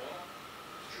doit répondre,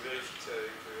 je vérifie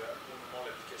qu'à bon moment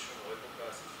l'application ne répond pas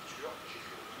à cette feature,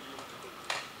 j'écris au minimum de code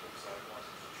pour que ça réponde à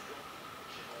cette feature,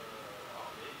 j'ai mon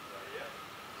armée derrière,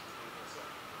 je fais le concert.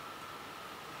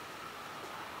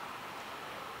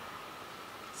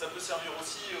 Ça peut servir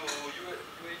aussi au UAT,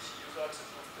 User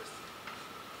Acceptance Test.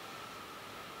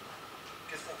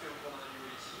 Qu'est-ce qu'on fait au cours d'un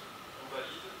UAT? On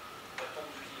valide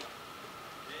l'attente du client.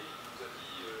 Et il nous a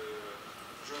dit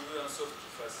je veux un soft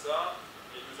qui fasse ça,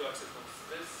 et user acceptance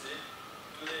test, c'est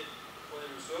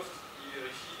prenez le soft, il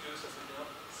vérifie que ça fait bien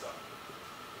ça.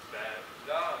 Ben,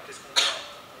 là, qu'est-ce qu'on a?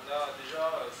 On a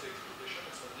déjà ces expressions,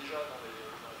 elles sont déjà dans les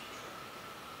features.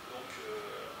 Donc,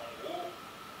 en gros,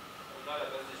 on a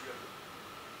la base des UAP.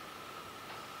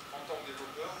 En tant que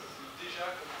développeur, on peut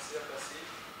déjà commencer à passer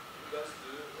une base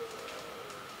de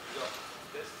user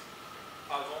acceptance test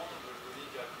avant de le donner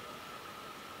directement.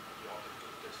 Il y aura peut-être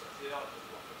d'autres tests à faire, de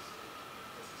pouvoir passer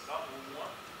ça, mais au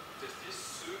moins tester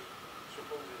ce sur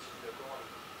quoi vous êtes mis d'accord avec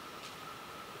vous.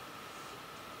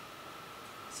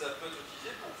 Ça peut être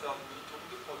utilisé pour faire du monitoring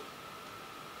de prod.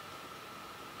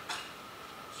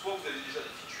 Soit vous avez déjà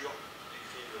des features qui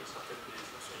décrivent certaines des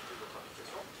fonctionnalités de votre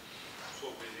application,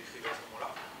 soit vous les écrivez à ce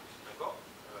moment-là. D'accord,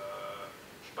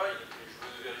 je sais pas, je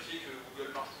veux vérifier que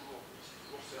Google marche toujours. C'est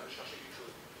toujours chercher quelque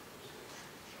chose.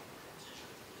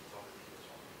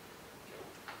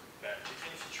 Ben, j'écris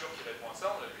une feature qui répond à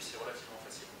ça, on l'a vu, c'est relativement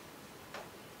facile.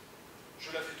 Je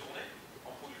la fais tourner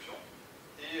en production,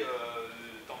 et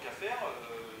tant qu'à faire,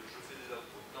 je fais des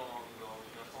outputs dans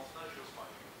une instance Nagios par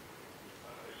exemple.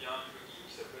 Il y a un plugin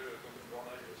qui s'appelle Conférence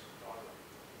Nagios par hasard.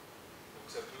 Donc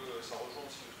ça rejoint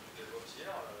aussi le truc du DevOps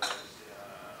hier, c'est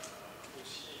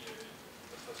aussi une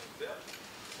autre façon de faire.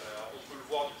 On peut le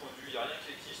voir du point de vue, il n'y a rien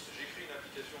qui existe, j'écris une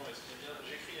application, et ce qui est bien,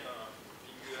 j'écris un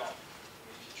finger,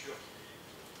 une feature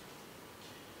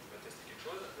qui va tester quelque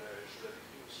chose, je la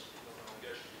décris aussi dans un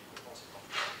langage qui est potentiellement.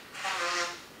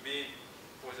 Mais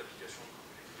pour les applications que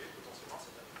vous écrivez, potentiellement,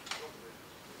 c'est un feature que vous avez.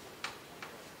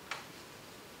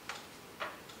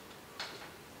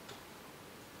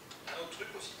 Un autre truc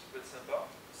aussi qui peut être sympa,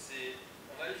 c'est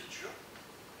on a les features.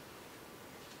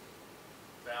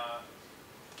 Ben,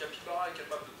 Capybara est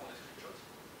capable de prendre des screenshots.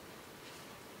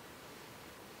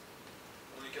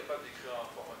 On est capable d'écrire un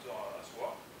formateur à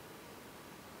soi.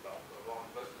 Ben, on peut avoir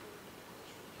une base de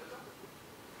documentation utilisateur.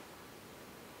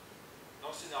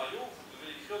 Dans le scénario, vous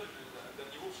devez écrire d'un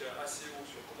niveau qui est assez haut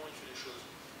sur comment il fait les choses.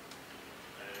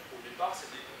 Au départ, c'est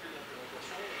des complets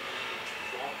d'implémentation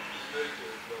qui rendent plus visuel que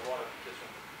peut avoir l'application.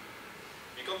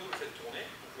 Mais quand vous le faites tourner,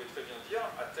 vous pouvez très bien dire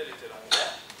à tel et tel endroit,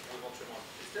 ou éventuellement à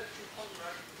toutes les steps, je prends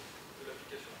l'image de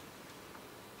l'application.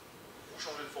 Vous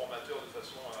changez le formateur de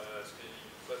façon à ce qu'il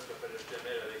fasse la page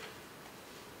HTML avec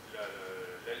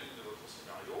la ligne de votre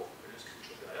scénario, et le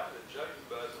screenshot derrière, vous avez déjà une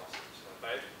base. Alors, ça ne va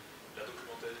pas être la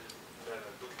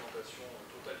documentation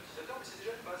totale utilisateur, mais c'est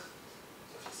déjà une base.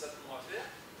 Ça fait simplement à faire.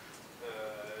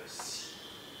 Si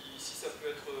ça peut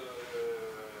être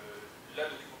la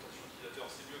documentation utilisateur,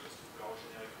 c'est mieux parce que vous la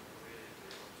régénérez comme vous voulez et vous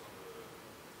n'avez pas besoin de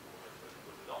mettre du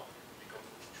code dedans. Et quand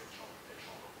vos features changent, elles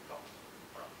changent en tout temps.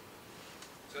 Voilà.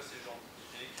 Ça, c'est le genre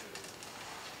d'idée que.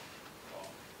 Voilà.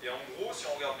 Et en gros, si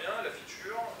on regarde bien, la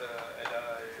feature, elle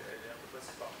est un peu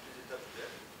passée par toutes les étapes du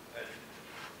dev. Elle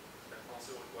a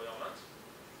commencé au requirement,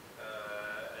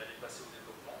 elle est passée au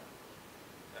développement,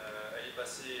 elle est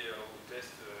passée au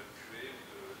test QA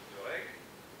ou de règles,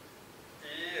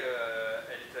 et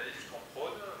elle est allée jusqu'en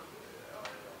prod. On a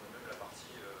même la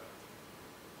partie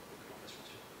documentation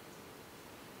sur.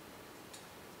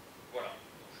 Voilà,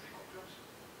 donc je vais conclure.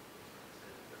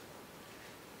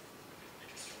 Des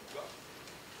questions ou pas?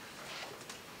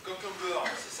 Cucumber,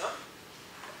 c'est simple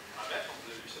à mettre,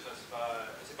 vous avez vu, c'est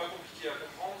pas compliqué à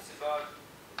comprendre, c'est pas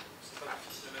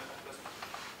difficile à mettre en place.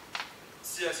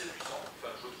 C'est assez puissant,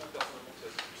 enfin je trouve personnellement que c'est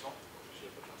assez puissant, je suis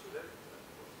à peu près dev.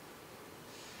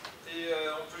 Et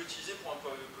on peut l'utiliser pour un peu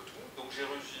tout, donc j'ai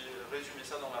résumé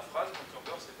ça dans la phrase,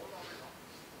 Cucumber c'est pour manger.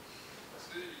 Parce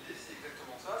que l'idée c'est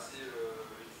exactement ça, c'est il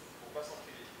ne faut pas s'en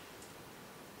priver.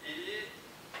 Et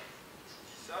je vous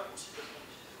dis ça aussi parce qu'on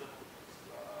l'utilise vraiment.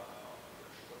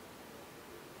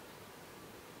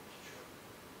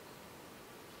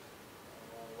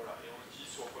 Voilà, et on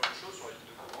l'utilise sur plein de choses, sur la ligne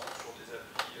de commande, sur des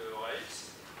applis Rails,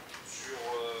 sur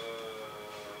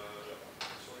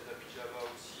des applis Java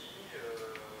aussi.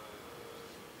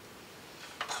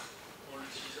 On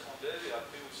l'utilise en dev et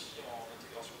après aussi en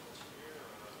intégration continue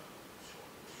sur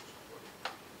ce qu'on voit.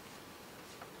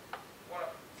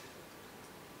 Voilà.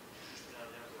 J'ai juste mis un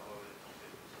lien vers les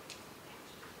templates.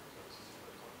 Ça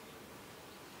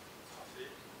sera fait.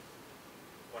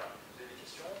 Voilà. Vous avez des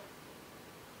questions?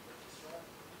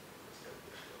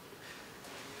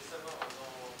 Savoir,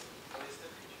 dans les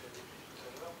steps que tu as décrit tout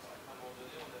à l'heure, à un moment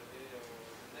donné, on avait le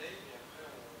name et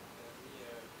après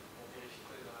on vérifie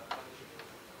qu'on est dans la page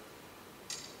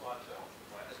orateur.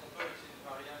 Ouais. Est-ce qu'on peut utiliser une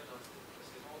variable d'un step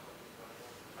précédent comme une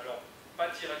variable? Alors, pas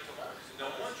directement.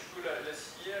 Néanmoins, tu peux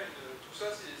l'assigner à une. Tout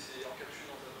ça, c'est encapsulé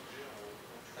dans un objet. Donc,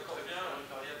 tu peux très bien. Une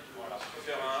variable de. Voilà, tu peux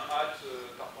faire un at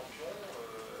tartampion,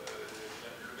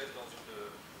 le mettre dans une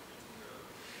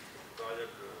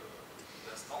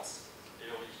instance et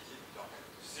le réutiliser plus tard.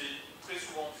 C'est très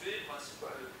souvent fait,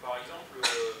 par exemple,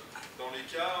 dans les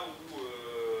cas où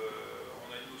on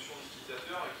a une notion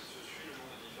d'utilisateur et qui se suit le nom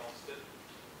des différentes steps.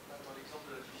 Dans l'exemple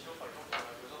de la division, par exemple, on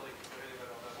a besoin de récupérer les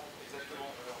valeurs d'avant. Exactement,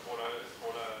 pour la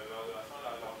fin,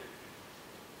 la calcul.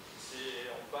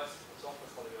 On passe, pour ça on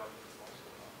passera des valeurs d'instance.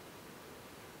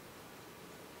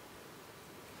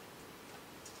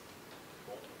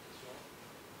 Bon, question.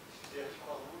 Si tu arrives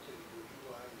par route avec le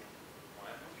UI,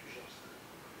 Ouais. comment tu gères ça?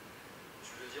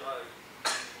 Tu veux dire avec.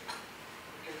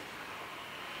 Okay.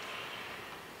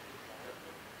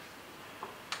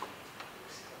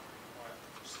 Ouais.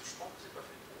 Je pense que c'est pas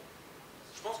fait pour.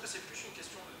 Je pense que c'est plus une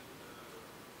question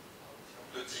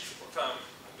de div, enfin,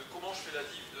 de comment je fais la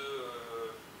div de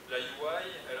la UI.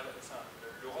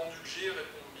 Le rendu que j'ai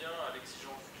répond bien à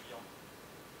l'exigence du client.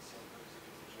 Si on peut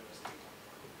exécuter JavaScript en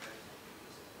pré-presse,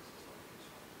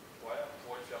 Ouais, on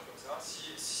pourrait le faire comme ça.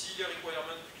 Si les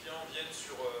requirements du client viennent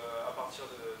à partir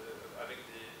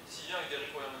s'il vient avec des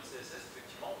requirements CSS,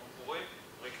 effectivement, on pourrait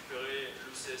récupérer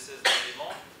le CSS de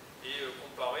l'élément et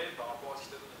comparer par rapport à ce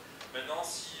qu'il t'a donné. Maintenant,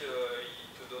 si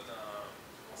il te donne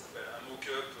un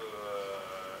mock-up,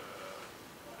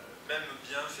 même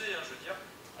bien fait, hein, je veux dire,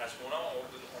 à ce moment-là, on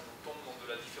tombe dans de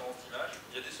la différence d'image.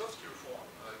 Il y a des softs qui le font, hein,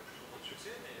 avec plus ou moins de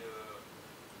succès, mais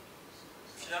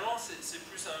finalement, c'est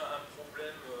plus un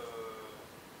problème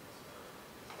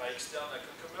pas externe à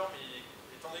Cucumber, mais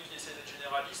étant donné qu'il essaie d'être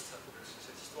généraliste,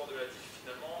 cette histoire de la diff,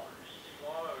 finalement, lui et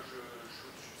moi, je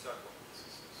au-dessus de ça, quoi.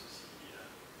 Ceci dit,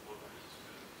 pour rebondir sur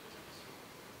ce que tu as question,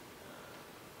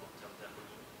 en termes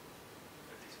d'ergonomie,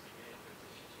 d'exprimer en fait,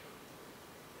 des features,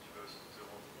 tu vas aussi te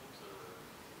rendre compte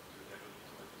de l'ergonomie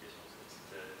de ton application.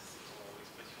 Si ton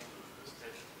expression de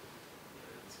step,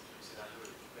 le scénario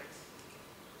est complexe, tu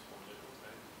te rends bien compte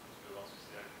même, tu peux avoir un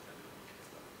scénario ergonomique,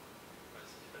 etc. Voilà,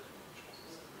 si tu pas du monde, je pense que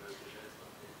ça peut déjà être.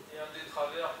 Et un des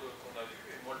travers qu'on a vu,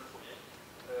 et moi le premier,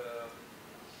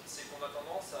 c'est qu'on a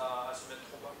tendance à se mettre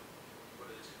trop bas au niveau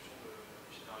de la description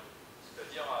du scénario.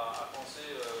 C'est-à-dire à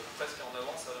penser presque en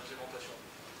avance à l'implémentation.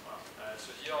 Voilà. À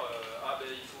se dire,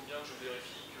 il faut bien que je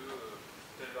vérifie que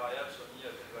telle variable soit mise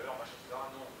à telle valeur, machin, etc.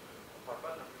 Non, on ne parle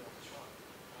pas de l'implémentation,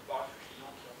 on parle du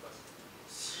client qui est en face.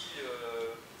 Si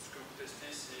ce que vous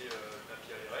testez, c'est une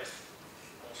API REST,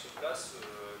 on se place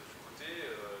du côté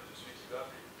de celui qui va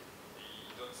appeler.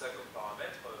 Et il donne ça comme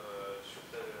paramètre sur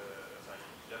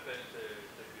il appelle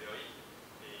telle URI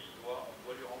et on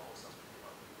doit lui rendre ça.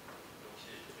 Voilà. Donc,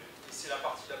 et c'est la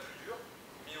partie la plus dure,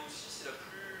 mais aussi c'est la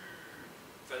plus.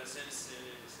 Enfin, c'est ce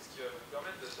qui va vous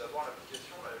permettre d'avoir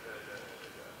l'application,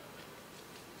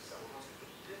 ça rejoint ce que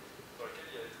tu disais, dans laquelle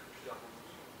il y a le plus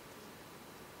d'ergonomie.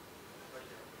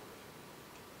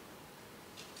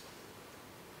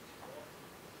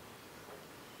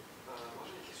 Moi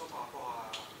j'ai une question par rapport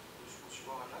au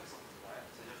support Ajax. Ouais.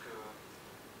 C'est-à-dire que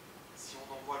si on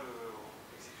envoie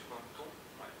l'exécution d'un bouton,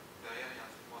 derrière il y a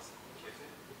un traitement assez court qui est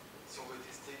fait. Si on veut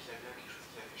tester qu'il y a bien quelque chose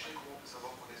qui est affiché, comment on peut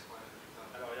savoir qu'on est sur un résultat?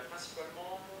 Alors il y a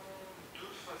principalement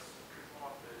deux façons que je me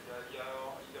rappelle. Il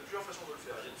y a plusieurs façons de le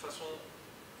faire. Il y a une façon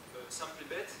simple et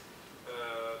bête,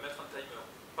 mettre un timer.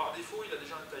 Par défaut, il a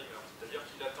déjà un timer, c'est-à-dire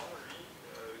qu'il attend, lui,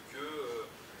 que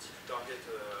si tu targetes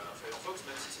un Firefox,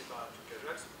 même si c'est pas un truc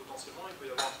Ajax, potentiellement il peut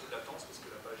y avoir un peu de latence parce que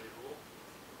la page est lourde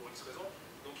pour X raison.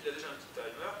 Donc il a déjà un petit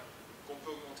timer qu'on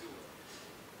peut augmenter ou non.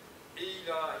 Et il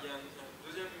y a une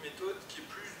deuxième méthode qui est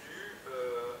plus du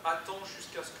attends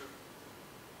jusqu'à ce que.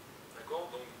 D'accord?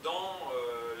 Donc dans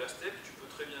la step, tu peux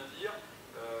très bien dire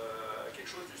quelque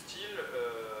chose du style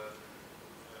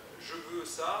je veux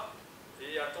ça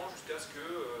et attends jusqu'à ce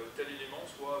que tel élément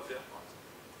soit vert par exemple.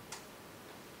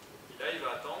 Et là il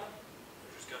va attendre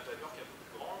jusqu'à un timer qui est un peu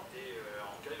plus grand et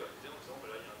en cas il va arrêter en disant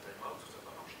là il y a un timeout, ça n'a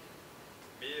pas marché.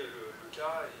 Mais le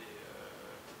cas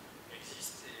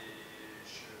existe et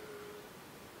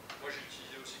moi j'ai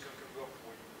utilisé aussi Cucumber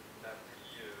pour une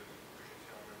appli que j'ai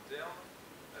fait en interne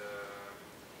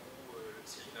où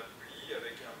c'est une appli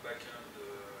avec un back-end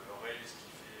Rails qui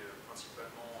fait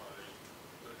principalement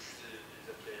donne juste des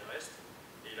API REST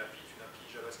et l'appli est une appli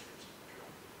JavaScript pure.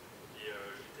 Et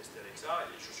je l'ai testé avec ça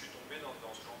et je suis tombé dans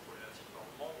ce genre de problématique par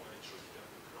moment où on a des choses qui étaient un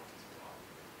peu plus lentes, etc.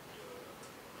 Et,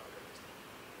 on arrive à tester.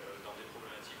 Dans des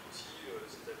problématiques aussi,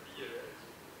 cette appli elle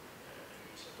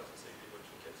réussit à faire ça avec des boîtes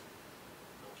sockets.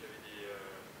 Donc il y avait des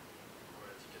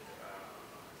problématiques à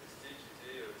tester qui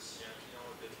étaient si un client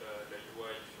veut mettre la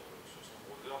UI sur son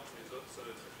browser, tous les autres, ça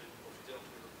doit être profiter dans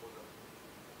tous les autres browsers.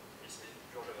 Et c'est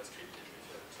pur JavaScript et je l'ai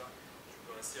fait avec ça. Tu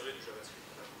peux insérer du JavaScript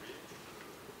à la volée.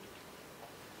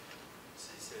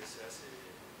 C'est assez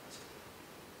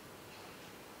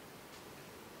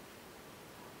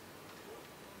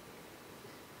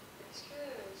Est-ce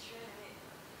que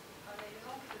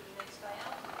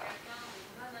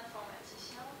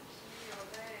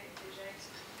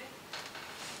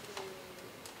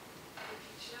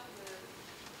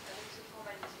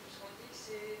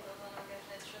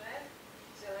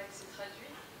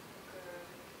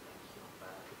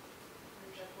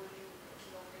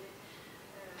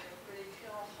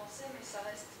ça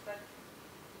reste pas...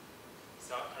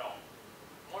 Alors,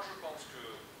 moi je pense que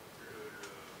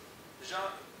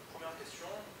déjà, première question,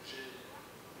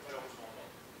 malheureusement non,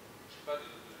 j'ai pas de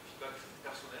feedback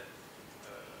personnel,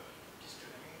 puisque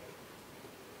nous,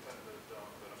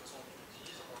 de la façon dont on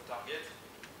l'utilise, on target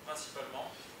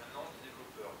principalement maintenant des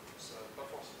développeurs. Ça n'est pas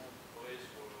forcément vrai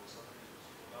sur certains des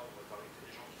outils qu'on a, on va targeter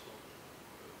des gens qui sont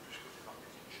plus côté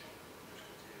marketing, plus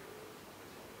côté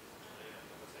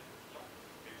interface avec le client,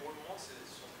 mais pour le moment ce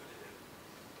sont que des devs.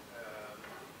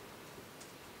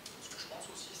 Ce que je pense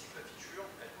aussi, c'est que la feature,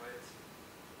 elle doit être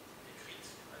écrite,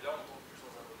 là on tombe plus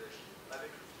dans un mode agile,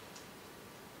 avec le client.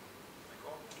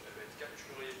 D'accord? Donc elle va être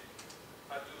capturée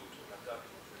à deux autour de la table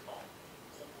éventuellement,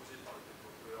 proposée par le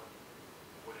développeur,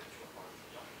 relecture par le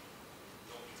client.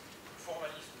 Donc le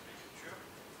formalisme de l'écriture,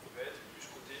 il va être plus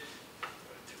côté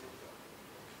développeur.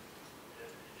 Donc, il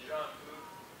est déjà un peu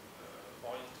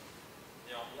orienté.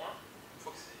 Néanmoins, une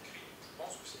fois que c'est écrit, je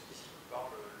pense que c'est visible par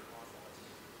le nom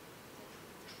informatique. Donc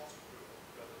je pense qu'on peut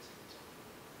l'adresser comme ça.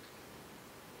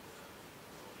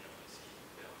 On vient ici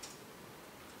faire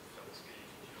basculer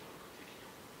l'écriture côté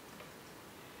client.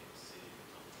 Et c'est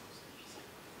difficile.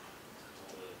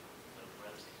 Le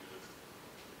problème, c'est que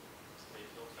c'est pas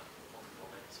évident de faire comprendre le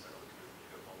formalisme alors que lui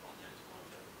va pas en parler directement à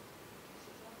l'interne.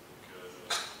 Donc, au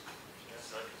final,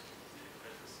 c'est vrai que ce que disait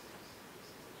Fred, c'est exactement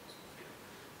ce qu'on fait.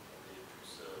 On est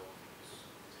plus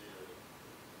côté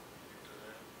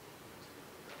tonnerre, côté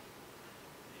développeur.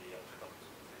 Et après, par contre,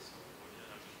 ce qu'on fait, c'est qu'on revient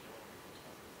à un client en lui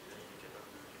montrant. Et là, il est capable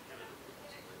de libérer le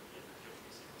compte et de dire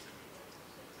oui, c'est comme ça que je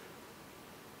veux.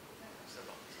 Donc, ça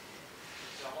part.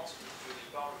 Clairement, ce que je disais au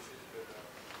départ, le fait de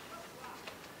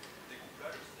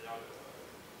découplage, c'est-à-dire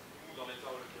nous, dans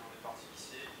l'état dans lequel on est parti,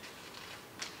 c'est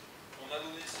on a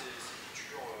donné ces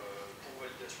features pour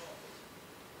validation en fait,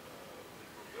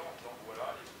 aux développeurs en disant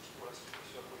voilà, les outils, voilà ce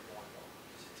à quoi ils vont répondre.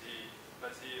 C'était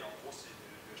basé, en gros, c'est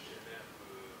du HTML un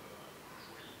peu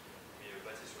joli, mais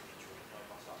basé sur les features générées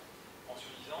par ça, en se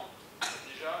disant on a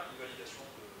déjà une validation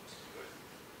de ce qu'ils veulent.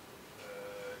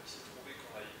 Il s'est trouvé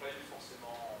qu'on n'avait pas eu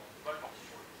forcément mal parti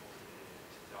sur le projet,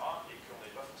 etc. Et qu'on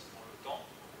n'avait pas forcément le temps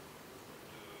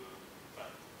de. Enfin,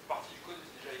 une partie du code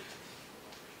était déjà écrite.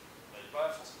 Donc, on n'avait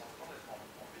pas forcément le temps d'être en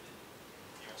BD.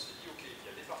 Et on s'est dit, ok, il y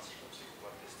a des parties qu'on sait qu'on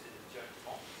va tester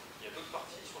directement, il y a d'autres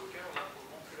parties sur lesquelles on a pour le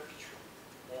moment que la feature.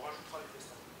 On rajoutera les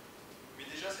tests après. Mais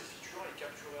déjà, cette feature est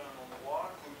capturée à un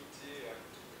endroit, committée à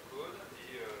côté du code,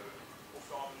 et au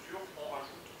fur et à mesure, on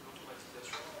rajoute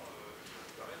l'automatisation qui va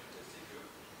nous permettre de tester que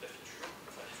la feature,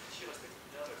 enfin les outils respectent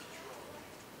bien la feature,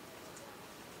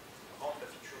 rendent la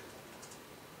feature.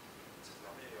 Ça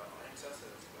permet, rien que ça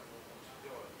permet de se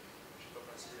dire, je n'ai pas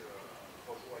passé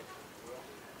 3 jours à écrire du Word,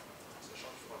 en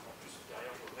sachant qu'il faudra qu'en plus,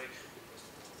 derrière, je réécrire des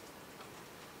tests.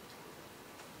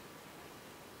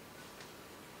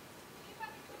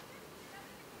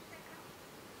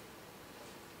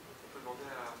 On peut demander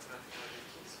à l'intégrer avec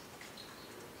Kix.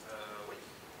 Oui.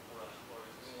 On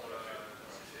l'a fait.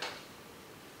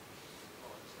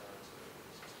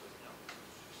 Ça se passe bien.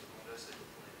 Je vais demander à celle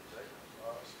pour les détails.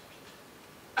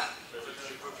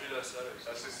 J'ai peuplé la salle.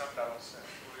 C'est assez simple à lancer.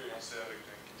 Je voulais lancer avec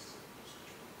Jenkins.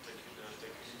 T'as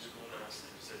qu'une seconde à lancer,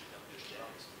 puis ça génère des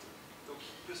HTML. Donc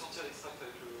il peut sortir l'extract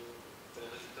avec les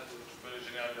résultats de. Je peux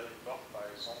générer des reports, par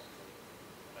exemple,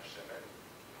 en HTML.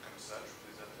 Comme ça, je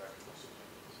fais des attaques.